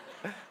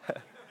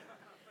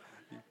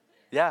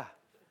 Yeah,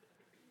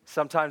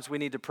 sometimes we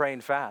need to pray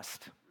and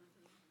fast.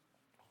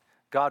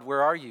 God,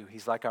 where are you?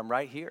 He's like, I'm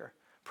right here.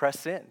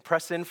 Press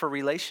in for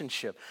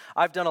relationship.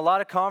 I've done a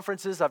lot of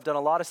conferences. I've done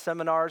a lot of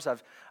seminars.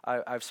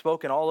 I've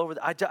spoken all over.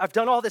 I've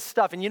done all this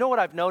stuff. And you know what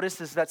I've noticed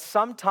is that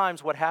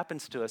sometimes what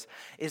happens to us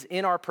is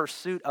in our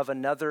pursuit of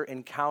another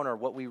encounter,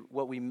 what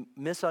we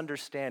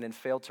misunderstand and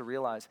fail to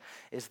realize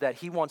is that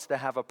he wants to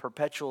have a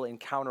perpetual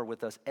encounter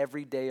with us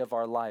every day of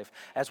our life.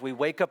 As we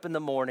wake up in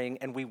the morning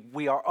and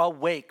we are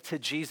awake to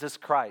Jesus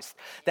Christ,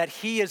 that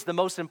he is the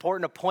most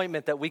important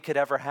appointment that we could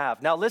ever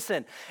have. Now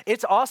listen,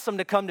 it's awesome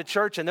to come to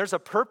church and there's a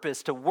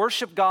purpose to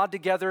worship God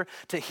together,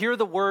 to hear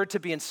the word, to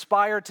be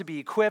inspired, to be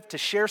equipped, to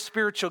share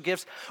spiritual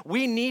gifts.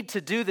 We need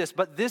to do this,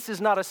 but this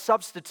is not a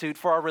substitute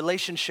for our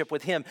relationship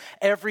with him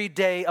every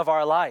day of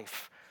our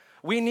life.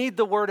 We need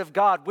the word of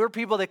God. We're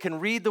people that can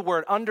read the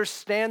word,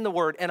 understand the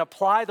word, and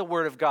apply the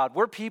word of God.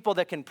 We're people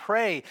that can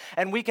pray,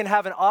 and we can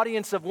have an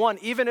audience of one.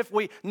 Even if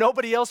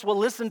nobody else will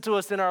listen to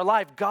us in our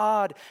life,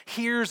 God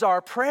hears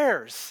our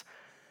prayers.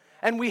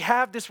 And we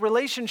have this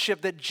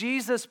relationship that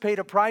Jesus paid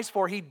a price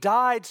for. He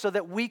died so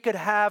that we could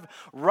have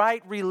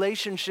right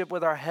relationship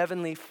with our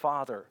Heavenly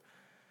Father.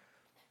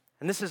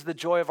 And this is the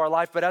joy of our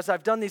life. But as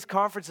I've done these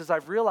conferences,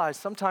 I've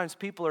realized sometimes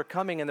people are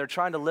coming and they're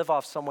trying to live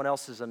off someone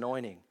else's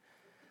anointing.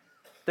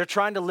 They're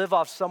trying to live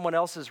off someone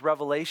else's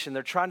revelation.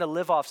 They're trying to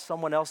live off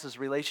someone else's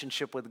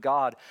relationship with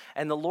God.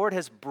 And the Lord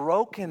has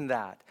broken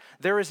that.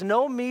 There is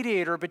no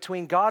mediator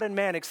between God and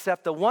man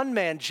except the one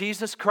man,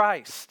 Jesus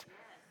Christ.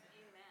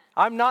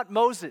 I'm not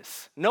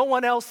Moses. No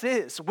one else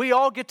is. We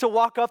all get to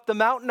walk up the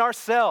mountain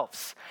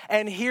ourselves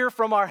and hear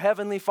from our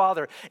Heavenly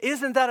Father.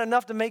 Isn't that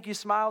enough to make you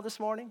smile this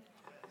morning?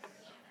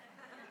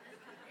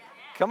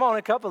 Come on,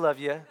 a couple of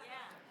you.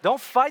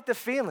 Don't fight the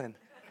feeling.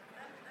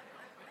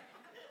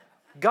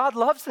 God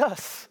loves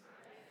us.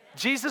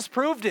 Jesus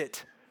proved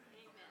it.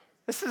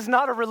 This is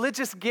not a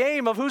religious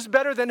game of who's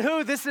better than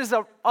who. This is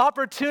an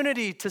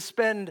opportunity to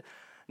spend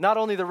not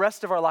only the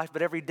rest of our life,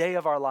 but every day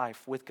of our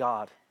life with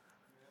God.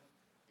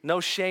 No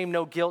shame,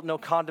 no guilt, no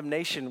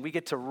condemnation. We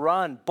get to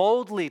run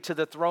boldly to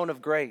the throne of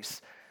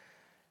grace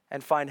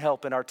and find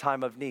help in our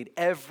time of need.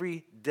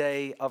 Every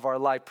day of our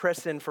life,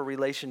 press in for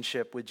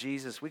relationship with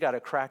Jesus. We got to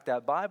crack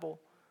that Bible.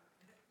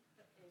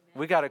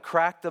 We got to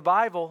crack the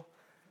Bible.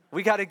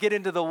 We got to get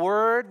into the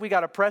Word. We got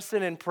to press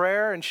in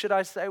prayer. And should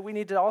I say, we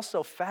need to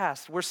also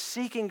fast. We're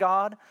seeking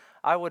God.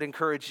 I would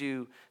encourage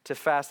you to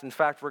fast. In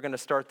fact, we're going to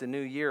start the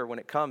new year when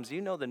it comes. You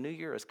know the new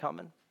year is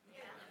coming.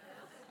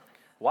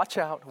 Watch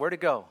out. Where to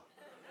go?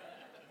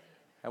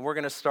 And we're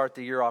going to start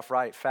the year off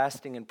right,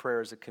 fasting and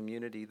prayer as a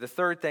community. The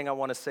third thing I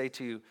want to say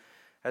to you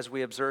as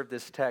we observe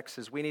this text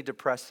is we need to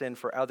press in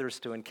for others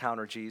to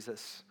encounter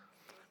Jesus.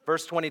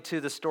 Verse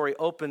 22, the story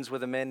opens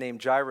with a man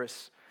named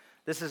Jairus.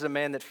 This is a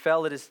man that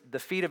fell at the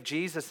feet of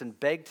Jesus and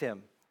begged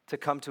him to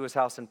come to his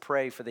house and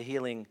pray for the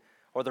healing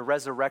or the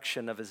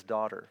resurrection of his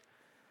daughter.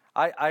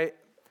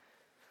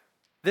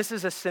 This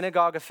is a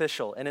synagogue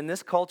official, and in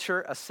this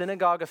culture, a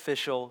synagogue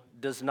official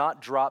does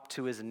not drop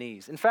to his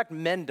knees. In fact,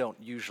 men don't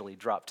usually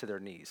drop to their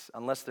knees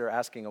unless they're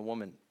asking a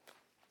woman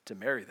to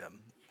marry them.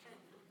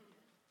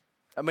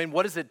 I mean,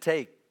 what does it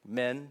take,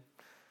 men,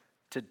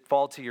 to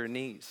fall to your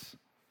knees?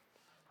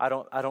 I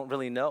don't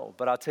really know,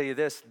 but I'll tell you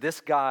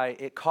this guy,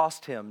 it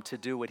cost him to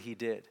do what he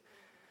did.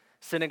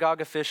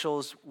 Synagogue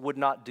officials would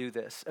not do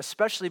this,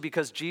 especially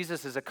because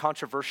Jesus is a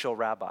controversial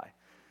rabbi,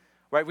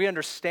 right? We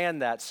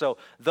understand that. So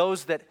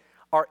those that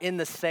are in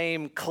the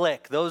same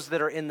clique, those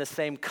that are in the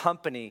same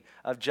company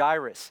of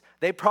Jairus,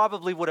 they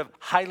probably would have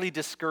highly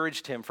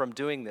discouraged him from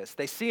doing this.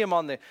 They see him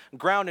on the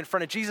ground in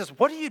front of Jesus.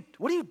 What are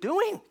you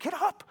doing? Get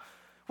up.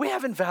 We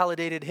haven't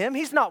validated him.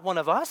 He's not one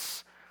of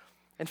us.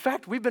 In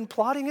fact, we've been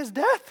plotting his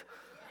death.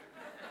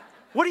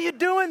 What are you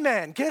doing,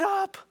 man? Get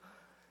up.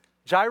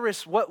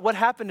 Jairus, what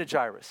happened to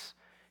Jairus?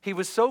 He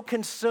was so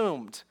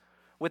consumed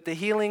with the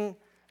healing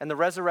and the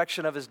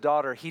resurrection of his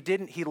daughter,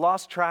 he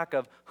lost track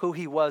of who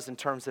he was in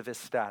terms of his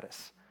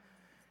status.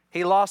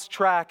 He lost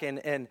track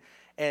and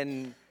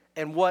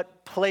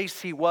what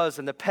place he was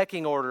in the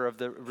pecking order of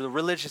the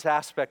religious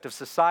aspect of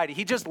society.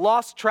 He just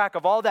lost track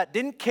of all that,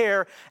 didn't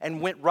care,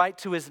 and went right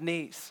to his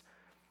knees.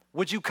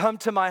 Would you come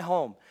to my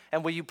home,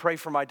 and will you pray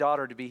for my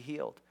daughter to be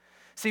healed?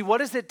 See, what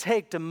does it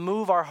take to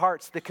move our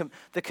hearts,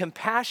 the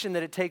compassion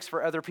that it takes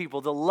for other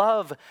people, the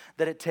love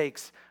that it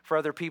takes for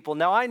other people?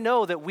 Now, I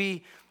know that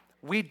we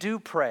do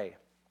pray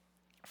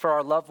for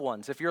our loved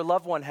ones. If your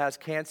loved one has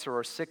cancer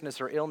or sickness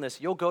or illness,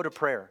 you'll go to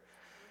prayer.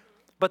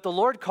 But the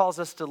Lord calls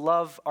us to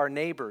love our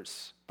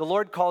neighbors. The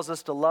Lord calls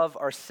us to love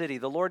our city.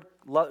 The Lord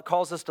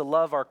calls us to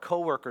love our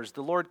coworkers.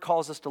 The Lord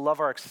calls us to love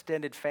our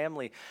extended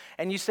family.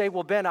 And you say,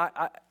 well, Ben,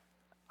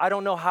 I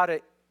don't know how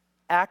to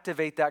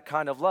activate that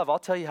kind of love. I'll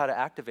tell you how to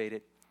activate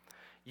it.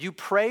 You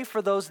pray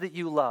for those that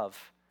you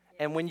love.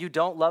 And when you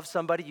don't love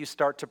somebody, you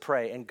start to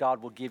pray, and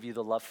God will give you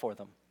the love for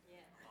them.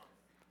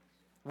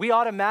 We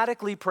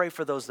automatically pray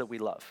for those that we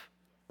love.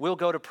 We'll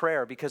go to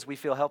prayer because we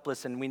feel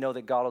helpless and we know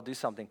that God will do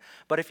something.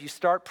 But if you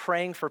start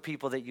praying for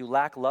people that you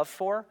lack love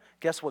for,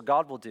 guess what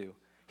God will do?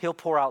 He'll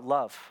pour out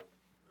love.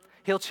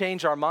 He'll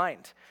change our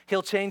mind.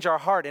 He'll change our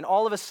heart. And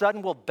all of a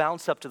sudden, we'll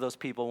bounce up to those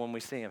people when we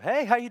see them.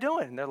 Hey, how you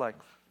doing? And they're like,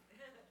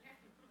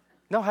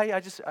 no, how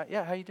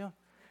you doing?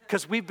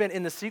 Because we've been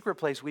in the secret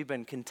place, we've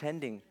been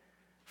contending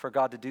for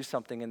God to do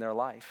something in their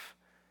life.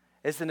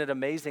 Isn't it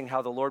amazing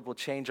how the Lord will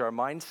change our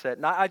mindset?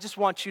 And I just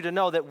want you to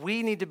know that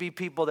we need to be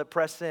people that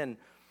press in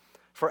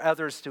for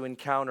others to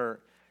encounter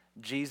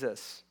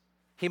Jesus.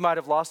 He might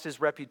have lost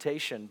his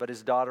reputation, but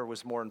his daughter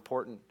was more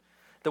important.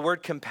 The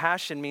word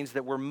compassion means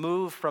that we're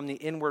moved from the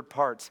inward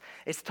parts.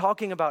 It's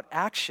talking about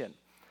action.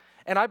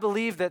 And I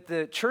believe that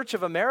the Church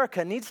of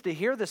America needs to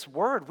hear this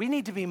word. We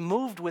need to be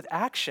moved with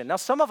action. Now,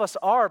 some of us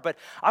are, but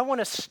I want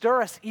to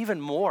stir us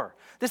even more.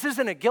 This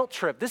isn't a guilt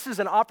trip. This is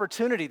an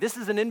opportunity. This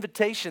is an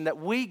invitation that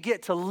we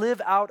get to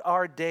live out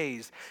our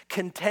days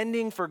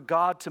contending for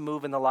God to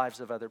move in the lives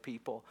of other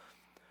people.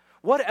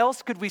 What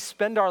else could we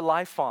spend our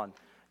life on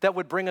that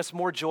would bring us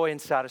more joy and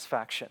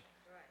satisfaction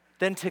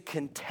than to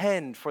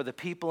contend for the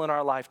people in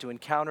our life to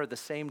encounter the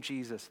same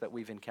Jesus that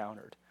we've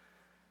encountered?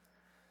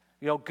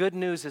 You know, good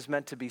news is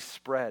meant to be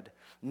spread,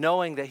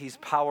 knowing that he's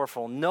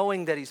powerful,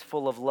 knowing that he's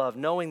full of love,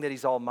 knowing that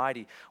he's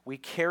almighty. We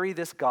carry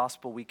this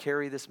gospel, we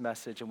carry this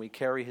message, and we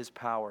carry his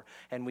power,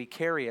 and we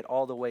carry it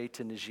all the way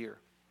to Niger.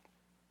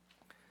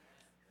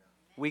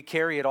 We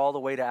carry it all the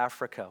way to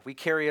Africa. We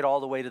carry it all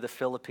the way to the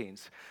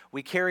Philippines.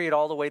 We carry it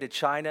all the way to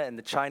China, and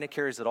the China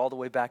carries it all the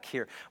way back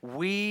here.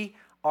 We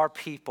are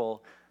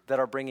people that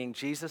are bringing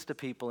Jesus to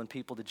people and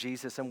people to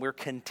Jesus, and we're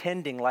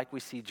contending like we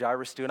see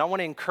Jairus do. And I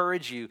want to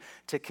encourage you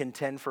to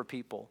contend for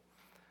people.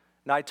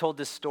 Now, I told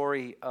this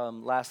story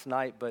last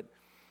night, but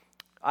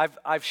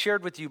I've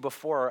shared with you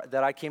before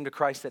that I came to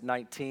Christ at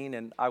 19,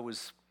 and I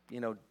was,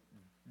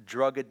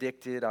 drug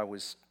addicted. I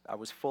was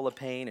full of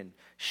pain and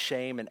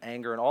shame and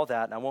anger and all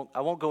that. And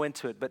I won't go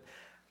into it,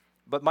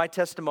 but my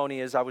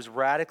testimony is I was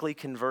radically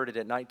converted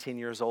at 19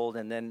 years old,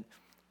 and then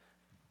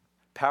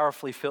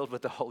powerfully filled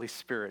with the Holy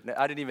Spirit.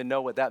 I didn't even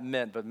know what that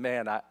meant, but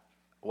man,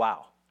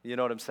 wow. You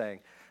know what I'm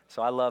saying?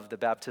 So I love the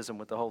baptism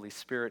with the Holy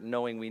Spirit,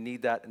 knowing we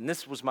need that. And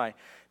this was my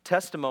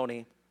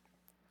testimony.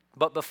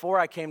 But before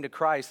I came to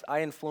Christ,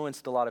 I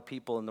influenced a lot of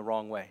people in the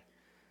wrong way.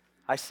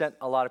 I sent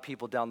a lot of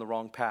people down the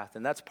wrong path.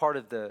 And that's part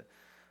of the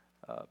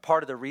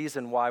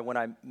reason why when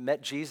I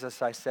met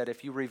Jesus, I said,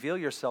 if you reveal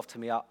yourself to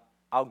me,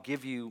 I'll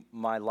give you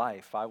my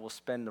life. I will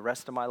spend the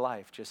rest of my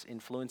life just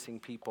influencing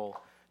people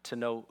to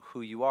know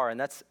who you are. And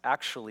that's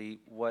actually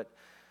what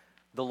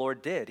the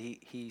Lord did.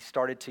 He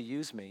started to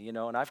use me,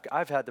 and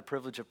I've had the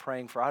privilege of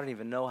praying for I don't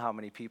even know how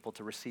many people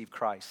to receive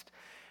Christ.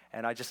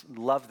 And I just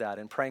love that,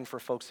 and praying for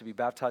folks to be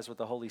baptized with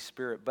the Holy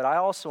Spirit. But I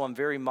also am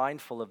very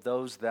mindful of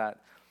those that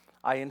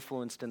I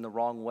influenced in the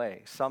wrong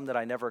way, some that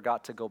I never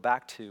got to go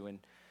back to and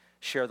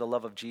share the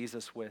love of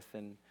Jesus with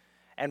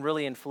and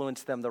really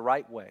influence them the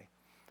right way.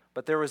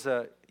 But there was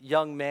a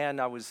young man,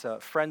 I was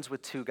friends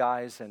with two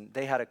guys, and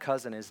they had a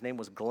cousin. His name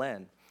was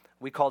Glenn.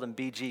 We called him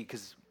BG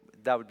because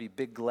that would be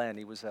Big Glenn.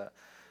 He was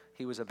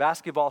a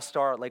basketball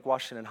star at Lake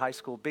Washington High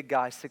School. Big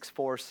guy, 6'4",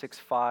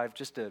 6'5",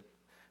 just a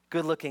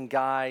good-looking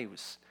guy. He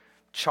was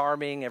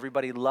charming.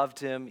 Everybody loved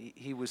him.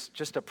 He was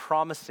just a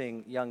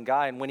promising young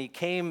guy. And when he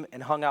came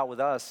and hung out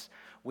with us,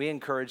 we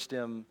encouraged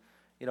him,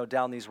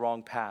 down these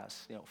wrong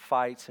paths,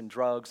 fights and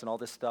drugs and all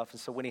this stuff. And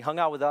so when he hung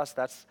out with us,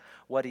 that's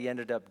what he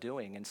ended up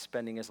doing and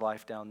spending his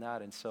life down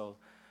that. And so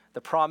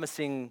the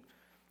promising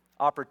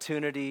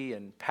opportunity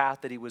and path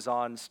that he was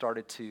on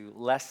started to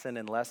lessen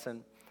and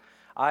lessen.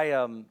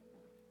 I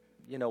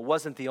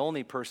wasn't the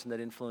only person that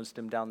influenced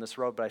him down this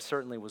road, but I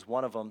certainly was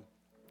one of them.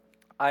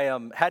 I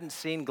hadn't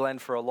seen Glenn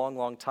for a long,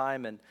 long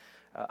time, and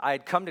I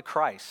had come to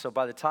Christ. So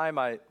by the time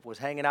I was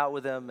hanging out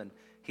with him and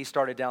he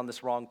started down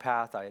this wrong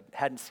path, I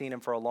hadn't seen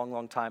him for a long,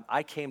 long time.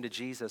 I came to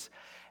Jesus,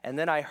 and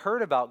then I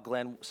heard about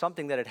Glenn,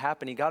 something that had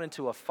happened. He got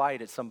into a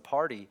fight at some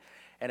party,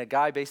 and a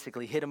guy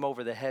basically hit him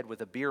over the head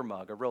with a beer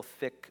mug, a real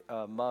thick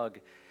mug,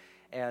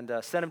 and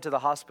sent him to the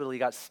hospital. He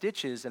got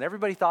stitches, and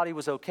everybody thought he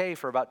was okay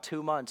for about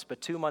 2 months.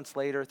 But 2 months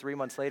later, 3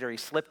 months later, he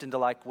slipped into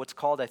like what's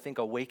called, I think,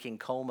 a waking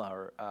coma.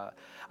 Or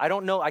I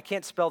don't know, I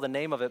can't spell the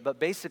name of it, but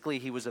basically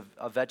he was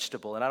a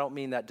vegetable. And I don't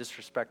mean that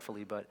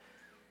disrespectfully, but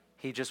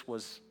he just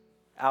was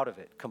out of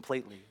it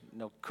completely.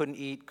 Couldn't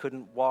eat,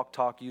 couldn't walk,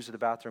 talk, use the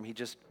bathroom. He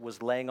just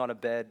was laying on a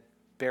bed,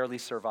 barely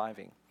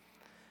surviving.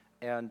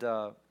 And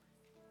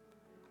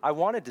I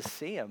wanted to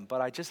see him,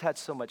 but I just had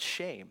so much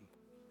shame.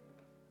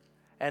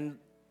 And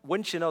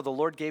wouldn't you know, the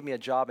Lord gave me a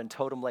job in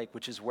Totem Lake,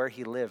 which is where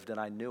he lived, and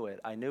I knew it.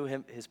 I knew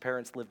his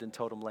parents lived in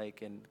Totem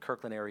Lake in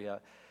Kirkland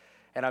area.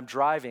 And I'm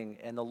driving,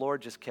 and the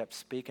Lord just kept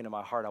speaking to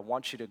my heart, I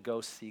want you to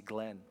go see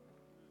Glenn.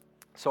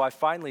 So I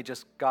finally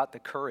just got the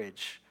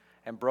courage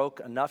and broke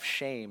enough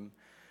shame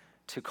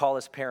to call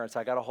his parents.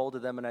 I got a hold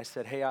of them, and I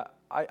said, hey,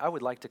 I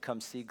would like to come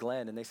see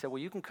Glenn. And they said,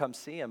 well, you can come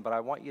see him, but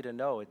I want you to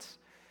know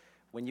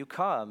when you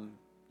come,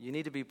 you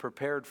need to be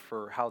prepared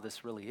for how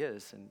this really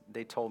is. And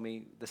they told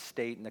me the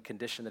state and the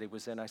condition that he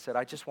was in. I said,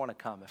 I just want to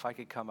come. If I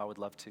could come, I would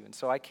love to. And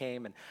so I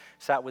came and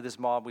sat with his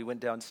mom. We went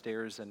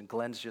downstairs, and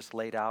Glenn's just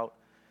laid out,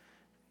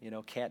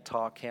 can't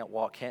talk, can't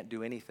walk, can't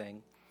do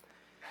anything.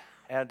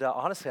 And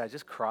honestly, I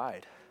just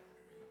cried.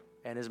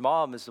 And his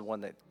mom is the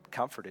one that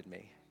comforted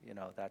me,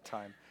 that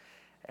time.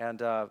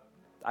 And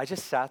I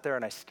just sat there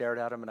and I stared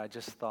at him, and I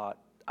just thought,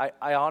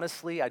 I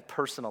honestly, I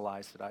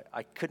personalized it.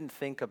 I couldn't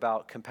think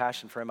about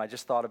compassion for him. I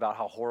just thought about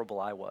how horrible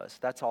I was.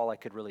 That's all I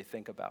could really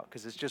think about,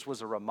 because it just was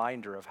a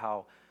reminder of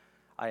how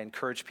I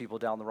encouraged people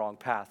down the wrong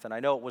path. And I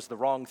know it was the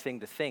wrong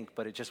thing to think,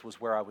 but it just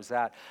was where I was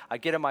at. I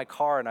get in my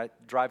car and I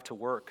drive to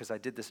work, because I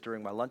did this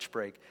during my lunch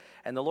break.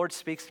 And the Lord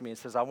speaks to me and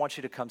says, I want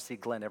you to come see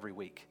Glenn every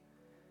week.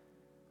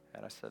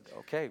 And I said,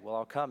 okay, well,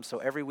 I'll come. So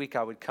every week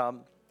I would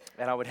come,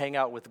 and I would hang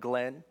out with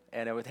Glenn,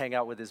 and I would hang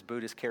out with his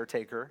Buddhist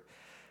caretaker.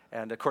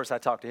 And, of course, I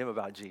talked to him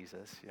about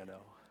Jesus,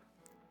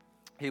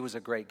 He was a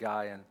great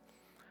guy, and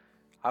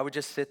I would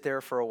just sit there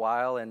for a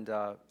while, and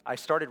I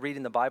started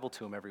reading the Bible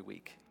to him every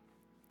week.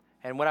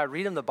 And when I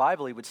read him the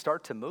Bible, he would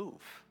start to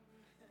move,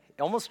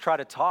 almost try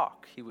to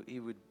talk. He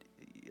would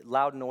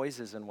loud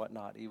noises and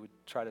whatnot. He would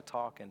try to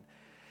talk, and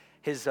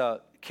his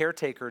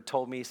caretaker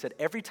told me, he said,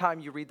 every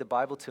time you read the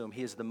Bible to him,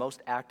 he is the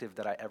most active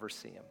that I ever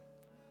see him.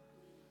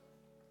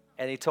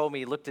 And he told me,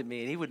 he looked at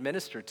me, and he would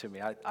minister to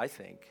me, I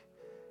think.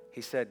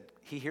 He said,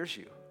 he hears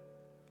you.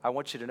 I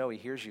want you to know he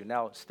hears you.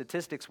 Now,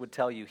 statistics would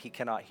tell you he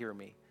cannot hear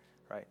me,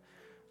 right?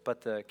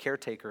 But the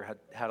caretaker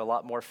had a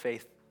lot more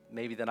faith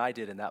maybe than I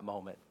did in that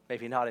moment.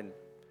 Maybe not in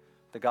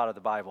the God of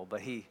the Bible,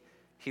 but he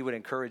would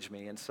encourage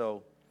me. And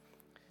so,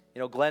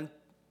 Glenn,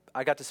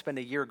 I got to spend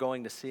a year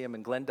going to see him,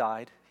 and Glenn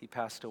died. He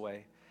passed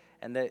away.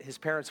 And his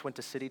parents went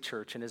to City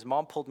Church, and his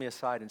mom pulled me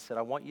aside and said,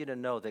 I want you to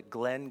know that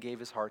Glenn gave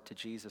his heart to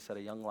Jesus at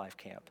a Young Life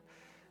camp.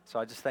 So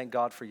I just thank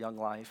God for Young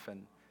Life.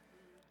 And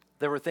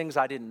there were things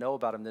I didn't know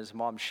about him that his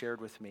mom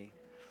shared with me.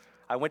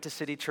 I went to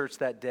City Church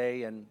that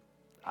day, and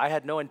I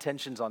had no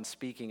intentions on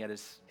speaking at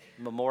his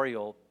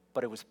memorial,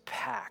 but it was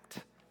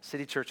packed.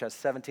 City Church has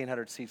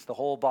 1,700 seats. The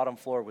whole bottom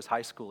floor was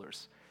high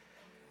schoolers.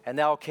 And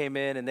they all came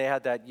in, and they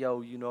had that,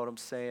 you know what I'm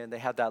saying? They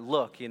had that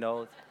look,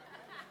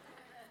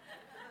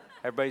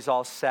 Everybody's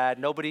all sad.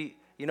 Nobody,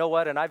 you know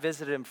what? And I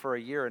visited him for a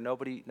year, and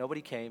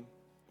nobody came.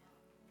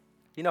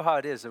 You know how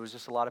it is. There was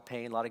just a lot of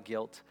pain, a lot of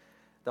guilt.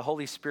 The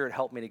Holy Spirit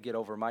helped me to get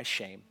over my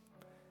shame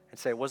and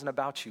say, it wasn't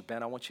about you,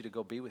 Ben. I want you to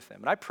go be with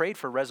him. And I prayed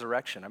for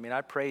resurrection.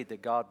 I prayed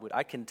that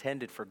I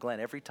contended for Glenn.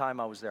 Every time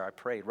I was there, I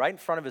prayed. Right in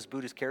front of his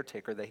Buddhist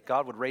caretaker, that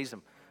God would raise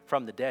him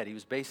from the dead. He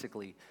was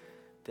basically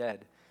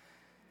dead.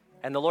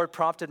 And the Lord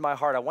prompted my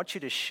heart, I want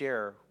you to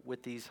share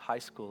with these high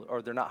school,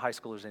 or they're not high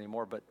schoolers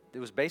anymore, but it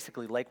was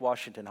basically Lake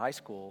Washington High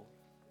School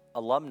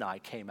alumni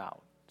came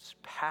out. It's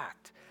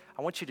packed.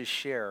 I want you to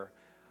share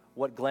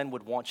what Glenn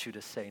would want you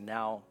to say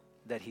now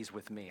that he's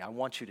with me. I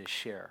want you to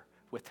share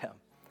with him.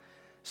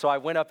 So I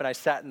went up and I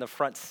sat in the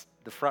front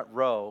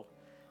row,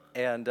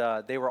 and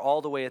they were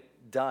all the way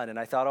done. And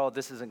I thought,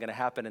 this isn't going to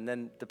happen. And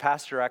then the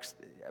pastor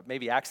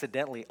maybe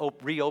accidentally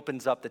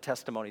reopens up the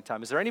testimony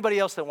time. Is there anybody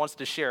else that wants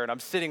to share? And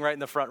I'm sitting right in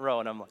the front row,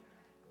 and I'm like,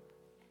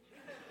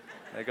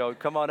 I go,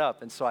 come on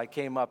up. And so I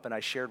came up and I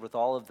shared with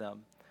all of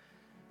them.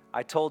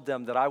 I told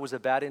them that I was a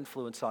bad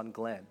influence on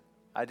Glenn.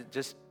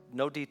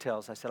 No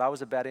details. I said I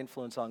was a bad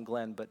influence on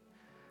Glenn, but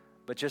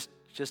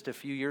just a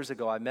few years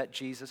ago, I met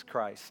Jesus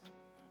Christ,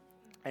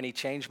 and he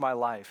changed my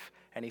life,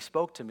 and he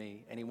spoke to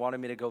me, and he wanted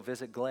me to go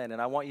visit Glenn.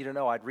 And I want you to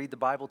know, I'd read the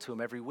Bible to him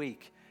every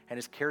week, and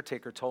his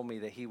caretaker told me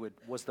that he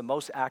was the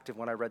most active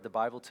when I read the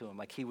Bible to him.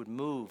 Like he would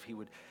move,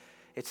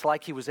 it's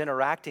like he was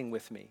interacting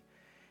with me.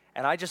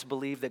 And I just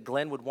believe that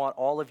Glenn would want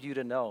all of you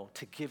to know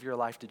to give your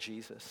life to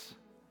Jesus,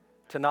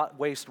 to not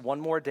waste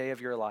one more day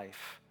of your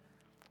life,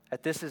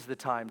 that this is the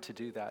time to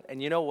do that.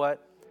 And you know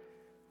what?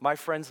 My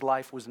friend's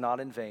life was not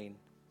in vain.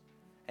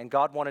 And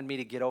God wanted me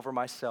to get over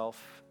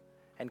myself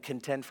and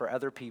contend for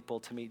other people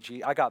to meet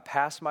Jesus. I got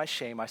past my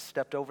shame. I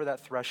stepped over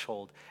that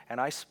threshold,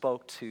 and I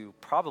spoke to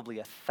probably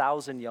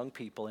 1,000 young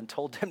people and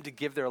told them to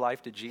give their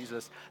life to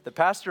Jesus. The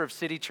pastor of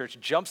City Church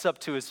jumps up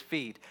to his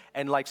feet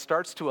and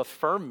starts to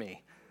affirm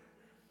me.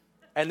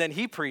 And then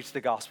he preached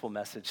the gospel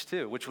message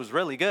too, which was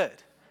really good.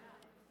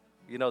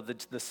 You know,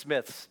 the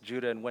Smiths,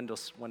 Judah and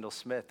Wendell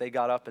Smith, they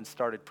got up and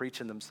started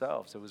preaching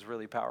themselves. It was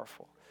really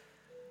powerful.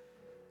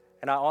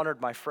 And I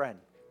honored my friend.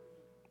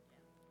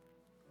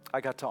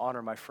 I got to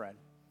honor my friend.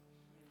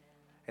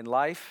 In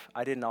life,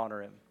 I didn't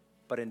honor him,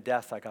 but in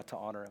death, I got to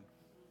honor him.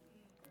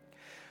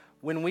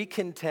 When we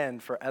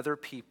contend for other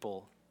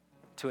people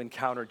to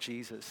encounter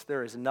Jesus,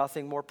 there is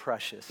nothing more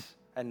precious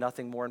and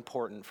nothing more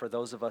important for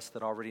those of us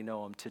that already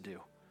know him to do.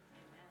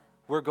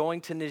 We're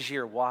going to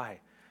Niger.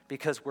 Why?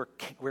 Because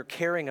we're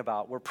caring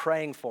about, we're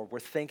praying for, we're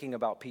thinking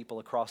about people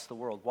across the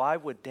world. Why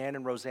would Dan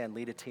and Roseanne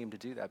lead a team to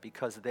do that?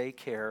 Because they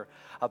care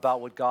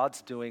about what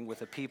God's doing with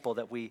the people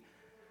that we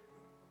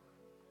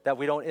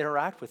don't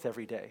interact with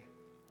every day.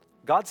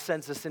 God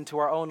sends us into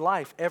our own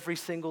life every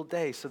single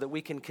day so that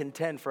we can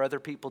contend for other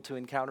people to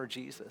encounter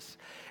Jesus.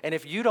 And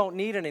if you don't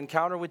need an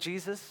encounter with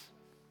Jesus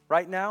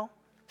right now,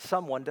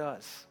 someone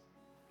does.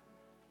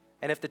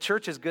 And if the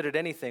church is good at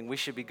anything, we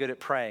should be good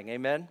at praying.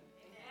 Amen?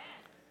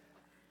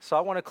 So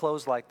I want to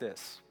close like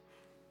this.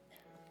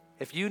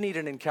 If you need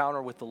an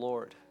encounter with the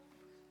Lord,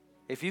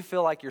 if you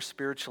feel like you're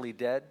spiritually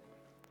dead,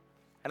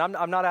 and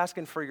I'm not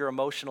asking for your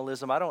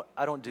emotionalism, I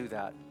don't do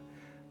that.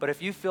 But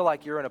if you feel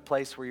like you're in a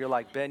place where you're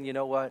like, Ben, you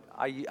know what?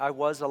 I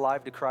was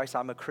alive to Christ.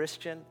 I'm a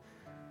Christian,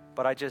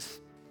 but I'm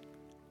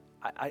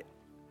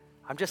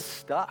just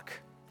stuck.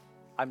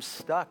 I'm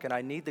stuck, and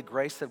I need the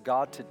grace of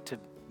God to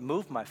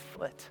move my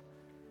foot,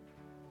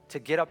 to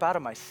get up out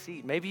of my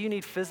seat. Maybe you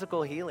need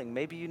physical healing.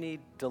 Maybe you need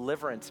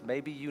deliverance.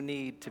 Maybe you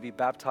need to be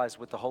baptized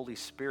with the Holy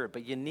Spirit,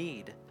 but you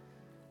need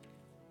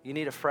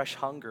a fresh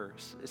hunger.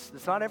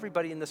 It's not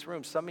everybody in this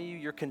room. Some of you,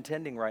 you're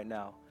contending right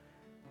now.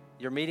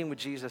 You're meeting with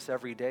Jesus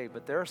every day,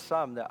 but there are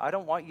some that I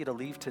don't want you to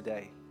leave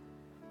today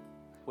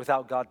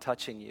without God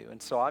touching you.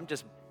 And so I'm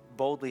just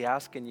boldly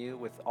asking you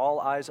with all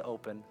eyes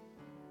open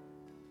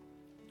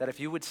that if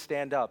you would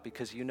stand up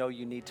because you know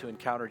you need to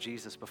encounter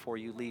Jesus before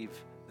you leave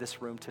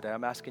this room today,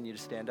 I'm asking you to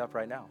stand up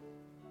right now.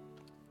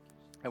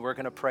 And we're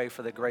going to pray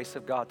for the grace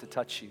of God to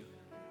touch you.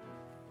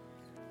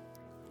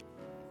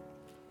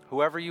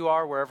 Whoever you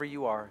are, wherever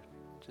you are,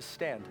 just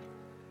stand.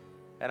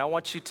 And I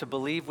want you to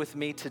believe with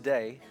me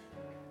today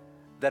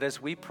that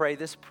as we pray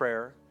this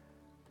prayer,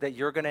 that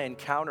you're going to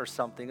encounter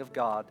something of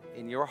God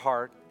in your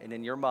heart and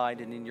in your mind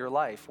and in your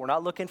life. We're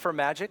not looking for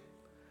magic,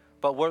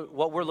 but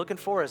what we're looking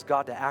for is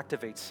God to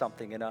activate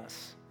something in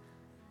us.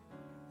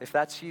 If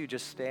that's you,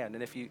 just stand.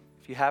 And if you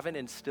haven't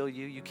and still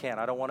you can.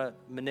 I don't want to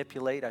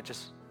manipulate. I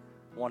just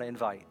want to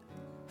invite.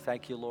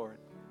 Thank you, Lord.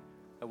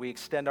 And we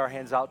extend our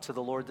hands out to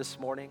the Lord this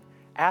morning.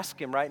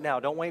 Ask him right now.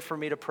 Don't wait for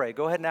me to pray.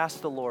 Go ahead and ask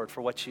the Lord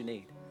for what you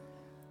need.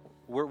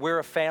 We're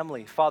a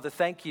family. Father,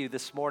 thank you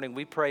this morning.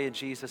 We pray in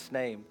Jesus'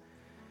 name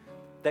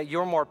that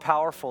you're more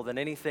powerful than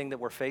anything that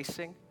we're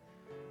facing.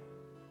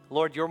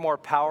 Lord, you're more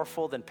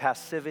powerful than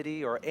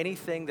passivity or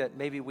anything that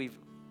maybe we're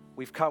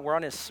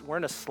in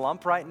a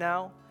slump right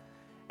now,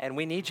 and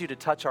we need you to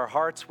touch our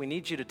hearts. We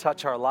need you to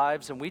touch our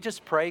lives, and we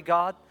just pray,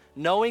 God,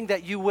 knowing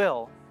that you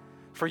will,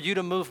 for you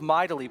to move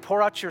mightily.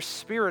 Pour out your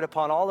Spirit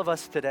upon all of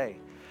us today.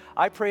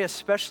 I pray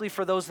especially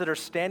for those that are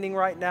standing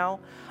right now.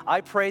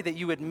 I pray that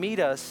you would meet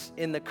us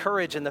in the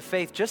courage and the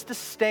faith just to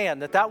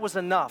stand, that was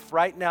enough.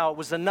 Right now it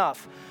was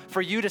enough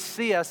for you to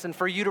see us and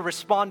for you to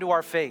respond to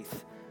our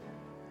faith.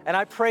 And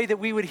I pray that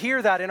we would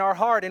hear that in our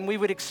heart and we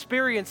would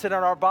experience it in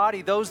our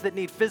body. Those that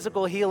need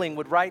physical healing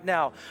would right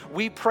now.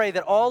 We pray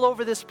that all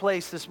over this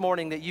place this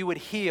morning that you would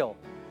heal,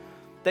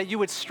 that you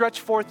would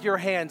stretch forth your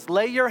hands,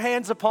 lay your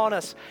hands upon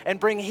us and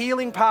bring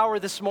healing power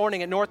this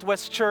morning at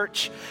Northwest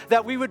Church,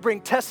 that we would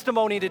bring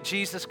testimony to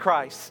Jesus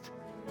Christ.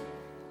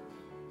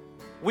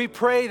 We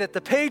pray that the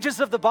pages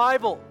of the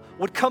Bible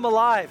would come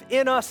alive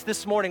in us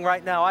this morning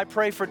right now. I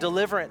pray for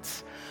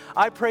deliverance.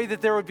 I pray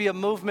that there would be a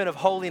movement of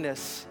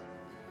holiness.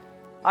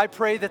 I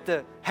pray that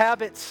the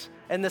habits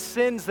and the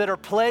sins that are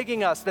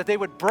plaguing us, that they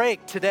would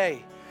break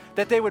today,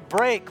 that they would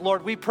break.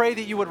 Lord, we pray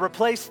that you would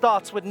replace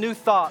thoughts with new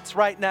thoughts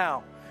right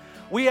now.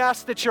 We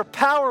ask that your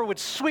power would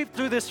sweep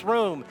through this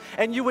room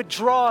and you would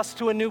draw us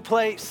to a new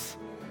place.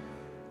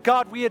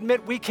 God, we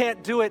admit we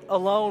can't do it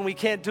alone. We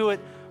can't do it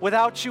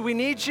without you. We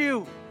need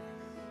you.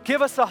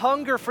 Give us a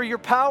hunger for your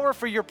power,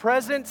 for your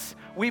presence.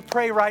 We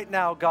pray right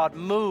now, God,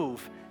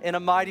 move in a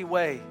mighty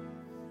way.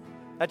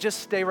 Now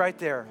just stay right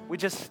there. We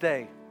just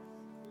stay.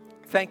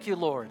 Thank you,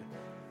 Lord.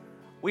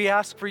 We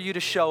ask for you to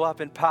show up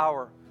in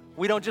power.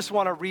 We don't just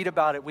want to read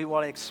about it. We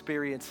want to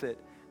experience it.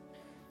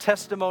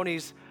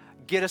 Testimonies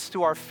get us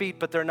to our feet,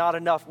 but they're not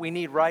enough. We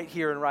need right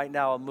here and right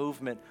now a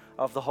movement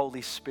of the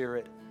Holy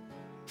Spirit.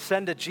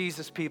 Send a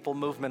Jesus people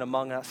movement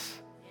among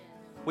us.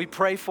 We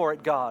pray for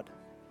it, God.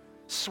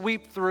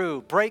 sweep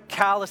through, break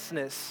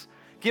callousness,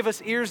 give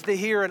us ears to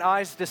hear and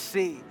eyes to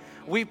see.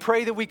 We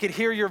pray that we could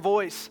hear your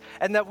voice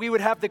and that we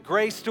would have the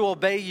grace to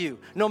obey you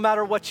no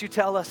matter what you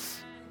tell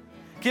us.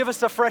 Give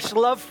us a fresh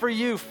love for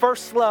you,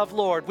 first love,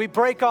 Lord. We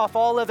break off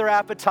all other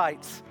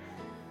appetites.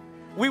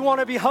 We want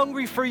to be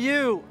hungry for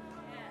you.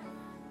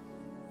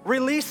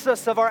 Release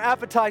us of our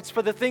appetites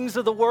for the things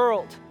of the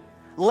world,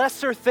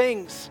 lesser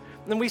things.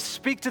 And we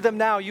speak to them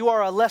now. You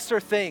are a lesser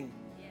thing.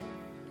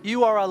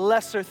 You are a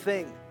lesser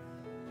thing.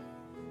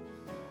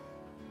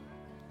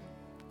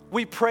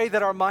 We pray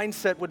that our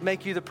mindset would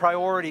make you the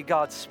priority,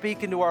 God.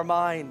 Speak into our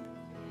mind.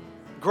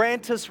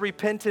 Grant us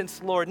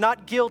repentance, Lord,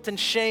 not guilt and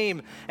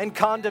shame and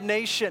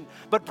condemnation,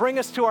 but bring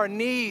us to our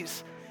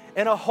knees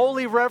in a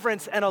holy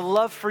reverence and a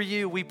love for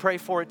you. We pray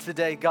for it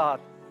today, God.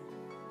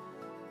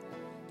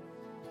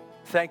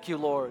 Thank you,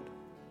 Lord.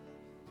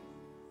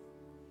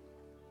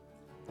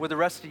 Would the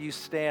rest of you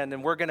stand?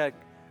 And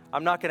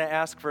I'm not going to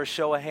ask for a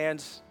show of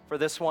hands for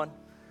this one.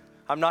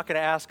 I'm not going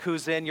to ask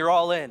who's in. You're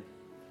all in.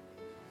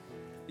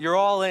 You're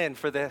all in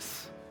for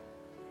this.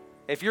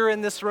 If you're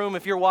in this room,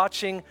 if you're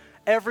watching,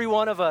 every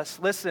one of us,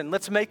 listen,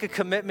 let's make a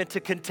commitment to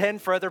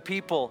contend for other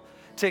people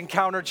to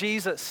encounter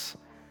Jesus.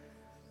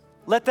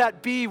 Let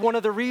that be one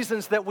of the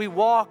reasons that we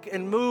walk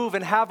and move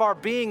and have our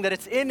being, that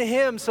it's in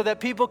Him so that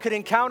people could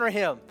encounter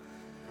Him.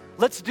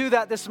 Let's do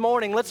that this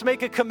morning. Let's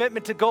make a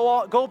commitment to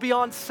go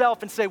beyond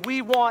self and say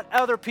we want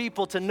other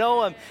people to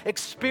know Him,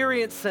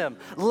 experience Him,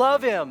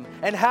 love Him,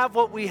 and have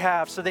what we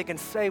have so they can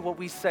say what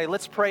we say.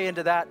 Let's pray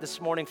into that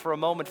this morning for a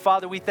moment.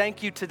 Father, we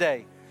thank you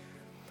today.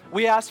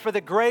 We ask for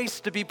the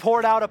grace to be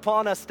poured out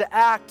upon us, to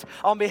act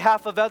on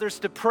behalf of others,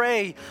 to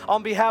pray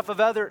on behalf of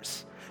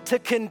others, to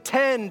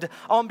contend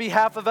on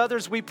behalf of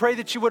others. We pray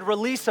that you would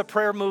release a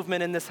prayer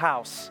movement in this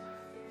house.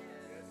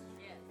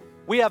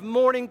 We have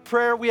morning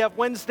prayer, we have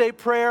Wednesday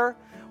prayer,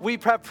 we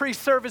have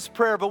pre-service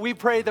prayer, but we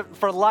pray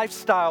for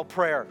lifestyle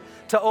prayer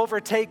to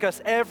overtake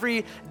us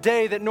every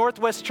day, that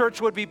Northwest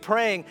Church would be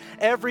praying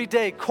every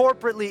day,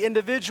 corporately,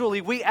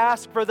 individually. We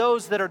ask for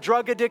those that are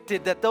drug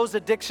addicted, that those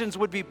addictions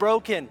would be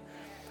broken.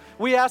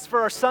 We ask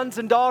for our sons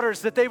and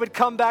daughters that they would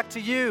come back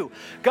to you.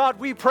 God,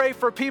 we pray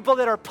for people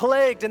that are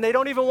plagued and they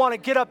don't even want to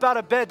get up out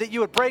of bed, that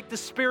you would break the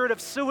spirit of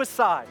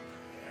suicide,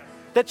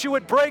 that you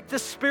would break the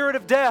spirit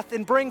of death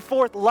and bring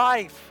forth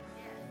life.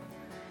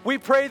 We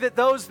pray that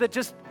those that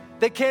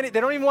they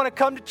don't even want to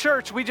come to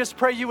church, we just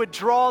pray you would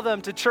draw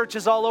them to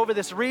churches all over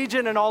this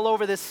region and all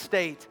over this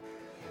state.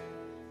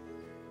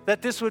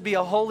 That this would be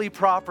a holy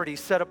property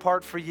set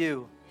apart for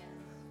you.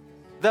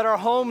 That our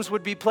homes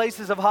would be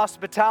places of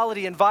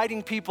hospitality,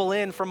 inviting people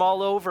in from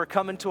all over,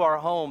 come into our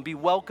home, be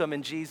welcome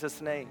in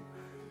Jesus' name.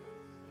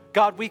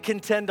 God, we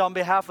contend on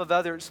behalf of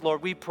others,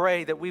 Lord. We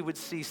pray that we would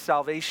see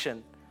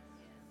salvation,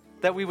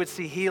 that we would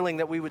see healing,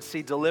 that we would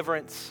see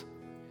deliverance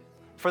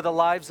for the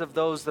lives of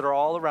those that are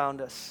all around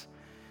us.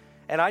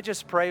 And I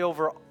just pray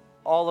over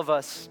all of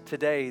us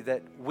today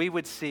that we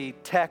would see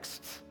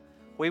texts,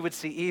 we would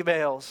see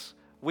emails,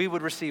 we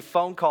would receive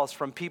phone calls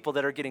from people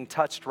that are getting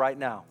touched right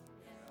now.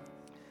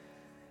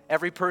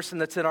 Every person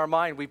that's in our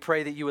mind, we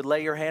pray that you would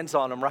lay your hands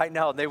on them right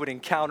now and they would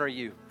encounter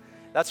you.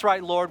 That's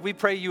right, Lord. We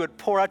pray you would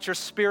pour out your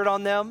Spirit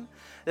on them,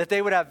 that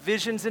they would have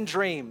visions and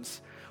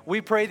dreams.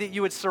 We pray that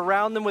you would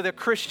surround them with a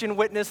Christian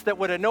witness that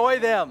would annoy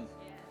them,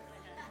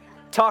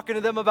 talking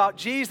to them about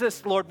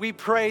Jesus. Lord, we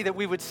pray that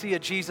we would see a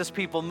Jesus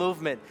people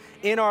movement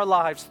in our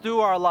lives, through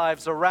our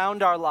lives,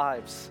 around our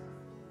lives.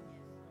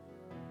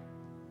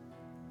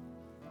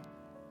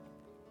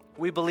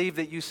 We believe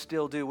that you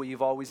still do what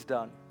you've always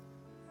done.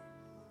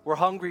 We're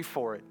hungry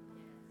for it.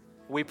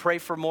 We pray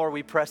for more.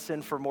 We press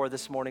in for more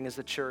this morning as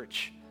a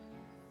church.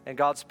 And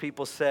God's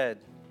people said,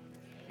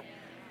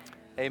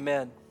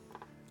 Amen.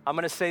 I'm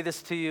going to say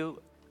this to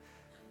you.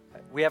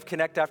 We have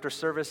Connect after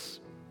service.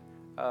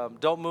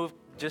 Don't move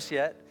just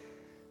yet.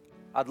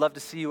 I'd love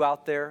to see you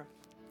out there.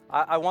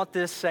 I want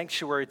this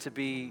sanctuary to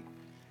be,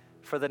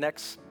 for the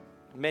next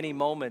many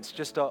moments,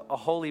 just a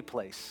holy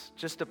place,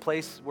 just a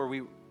place where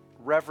we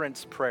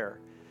reverence prayer.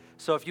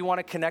 So if you want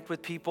to connect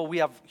with people, we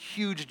have a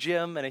huge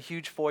gym and a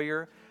huge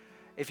foyer.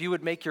 If you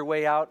would make your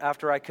way out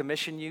after I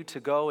commission you to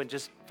go and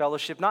just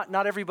fellowship.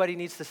 Not everybody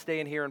needs to stay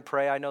in here and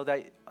pray. I know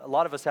that a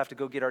lot of us have to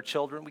go get our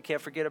children. We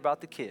can't forget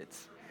about the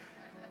kids.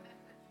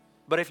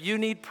 But if you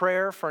need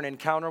prayer for an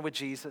encounter with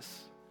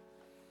Jesus,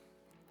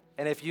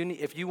 and if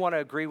you want to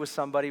agree with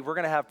somebody, we're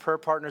going to have prayer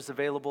partners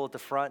available at the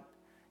front.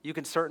 You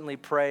can certainly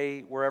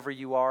pray wherever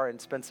you are and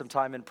spend some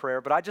time in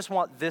prayer. But I just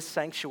want this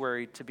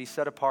sanctuary to be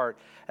set apart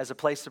as a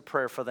place of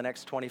prayer for the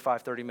next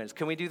 25, 30 minutes.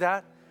 Can we do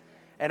that?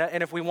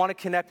 And if we want to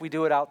connect, we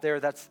do it out there.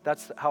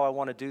 That's how I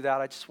want to do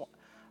that. I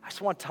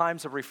just want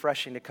times of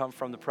refreshing to come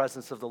from the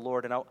presence of the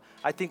Lord. And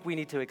I think we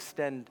need to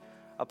extend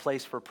a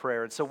place for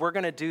prayer. And so we're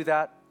going to do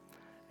that.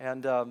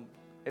 And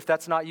if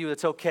that's not you,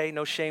 it's okay.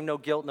 No shame, no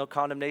guilt, no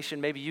condemnation.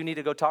 Maybe you need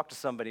to go talk to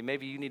somebody.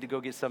 Maybe you need to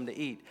go get something to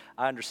eat.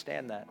 I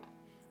understand that.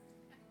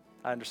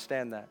 I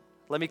understand that.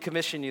 Let me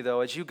commission you,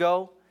 though. As you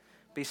go,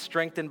 be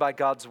strengthened by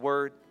God's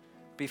word.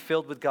 Be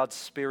filled with God's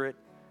Spirit.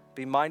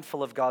 be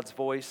mindful of God's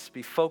voice,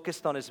 be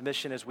focused on his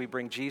mission as we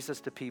bring Jesus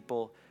to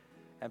people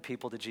and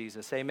people to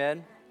Jesus.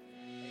 Amen.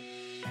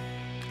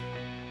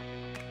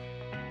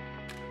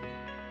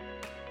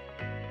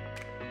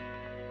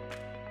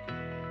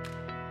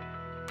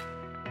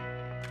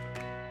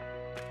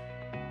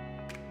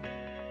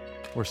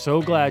 We're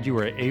so glad you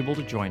were able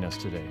to join us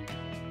today.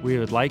 We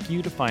would like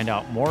you to find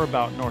out more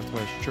about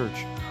Northwest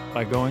Church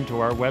by going to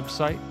our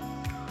website,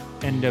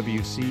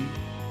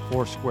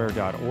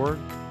 nwcfoursquare.org,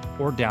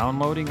 or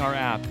downloading our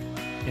app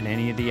in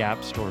any of the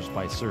app stores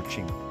by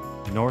searching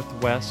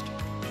Northwest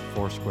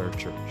Foursquare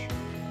Church.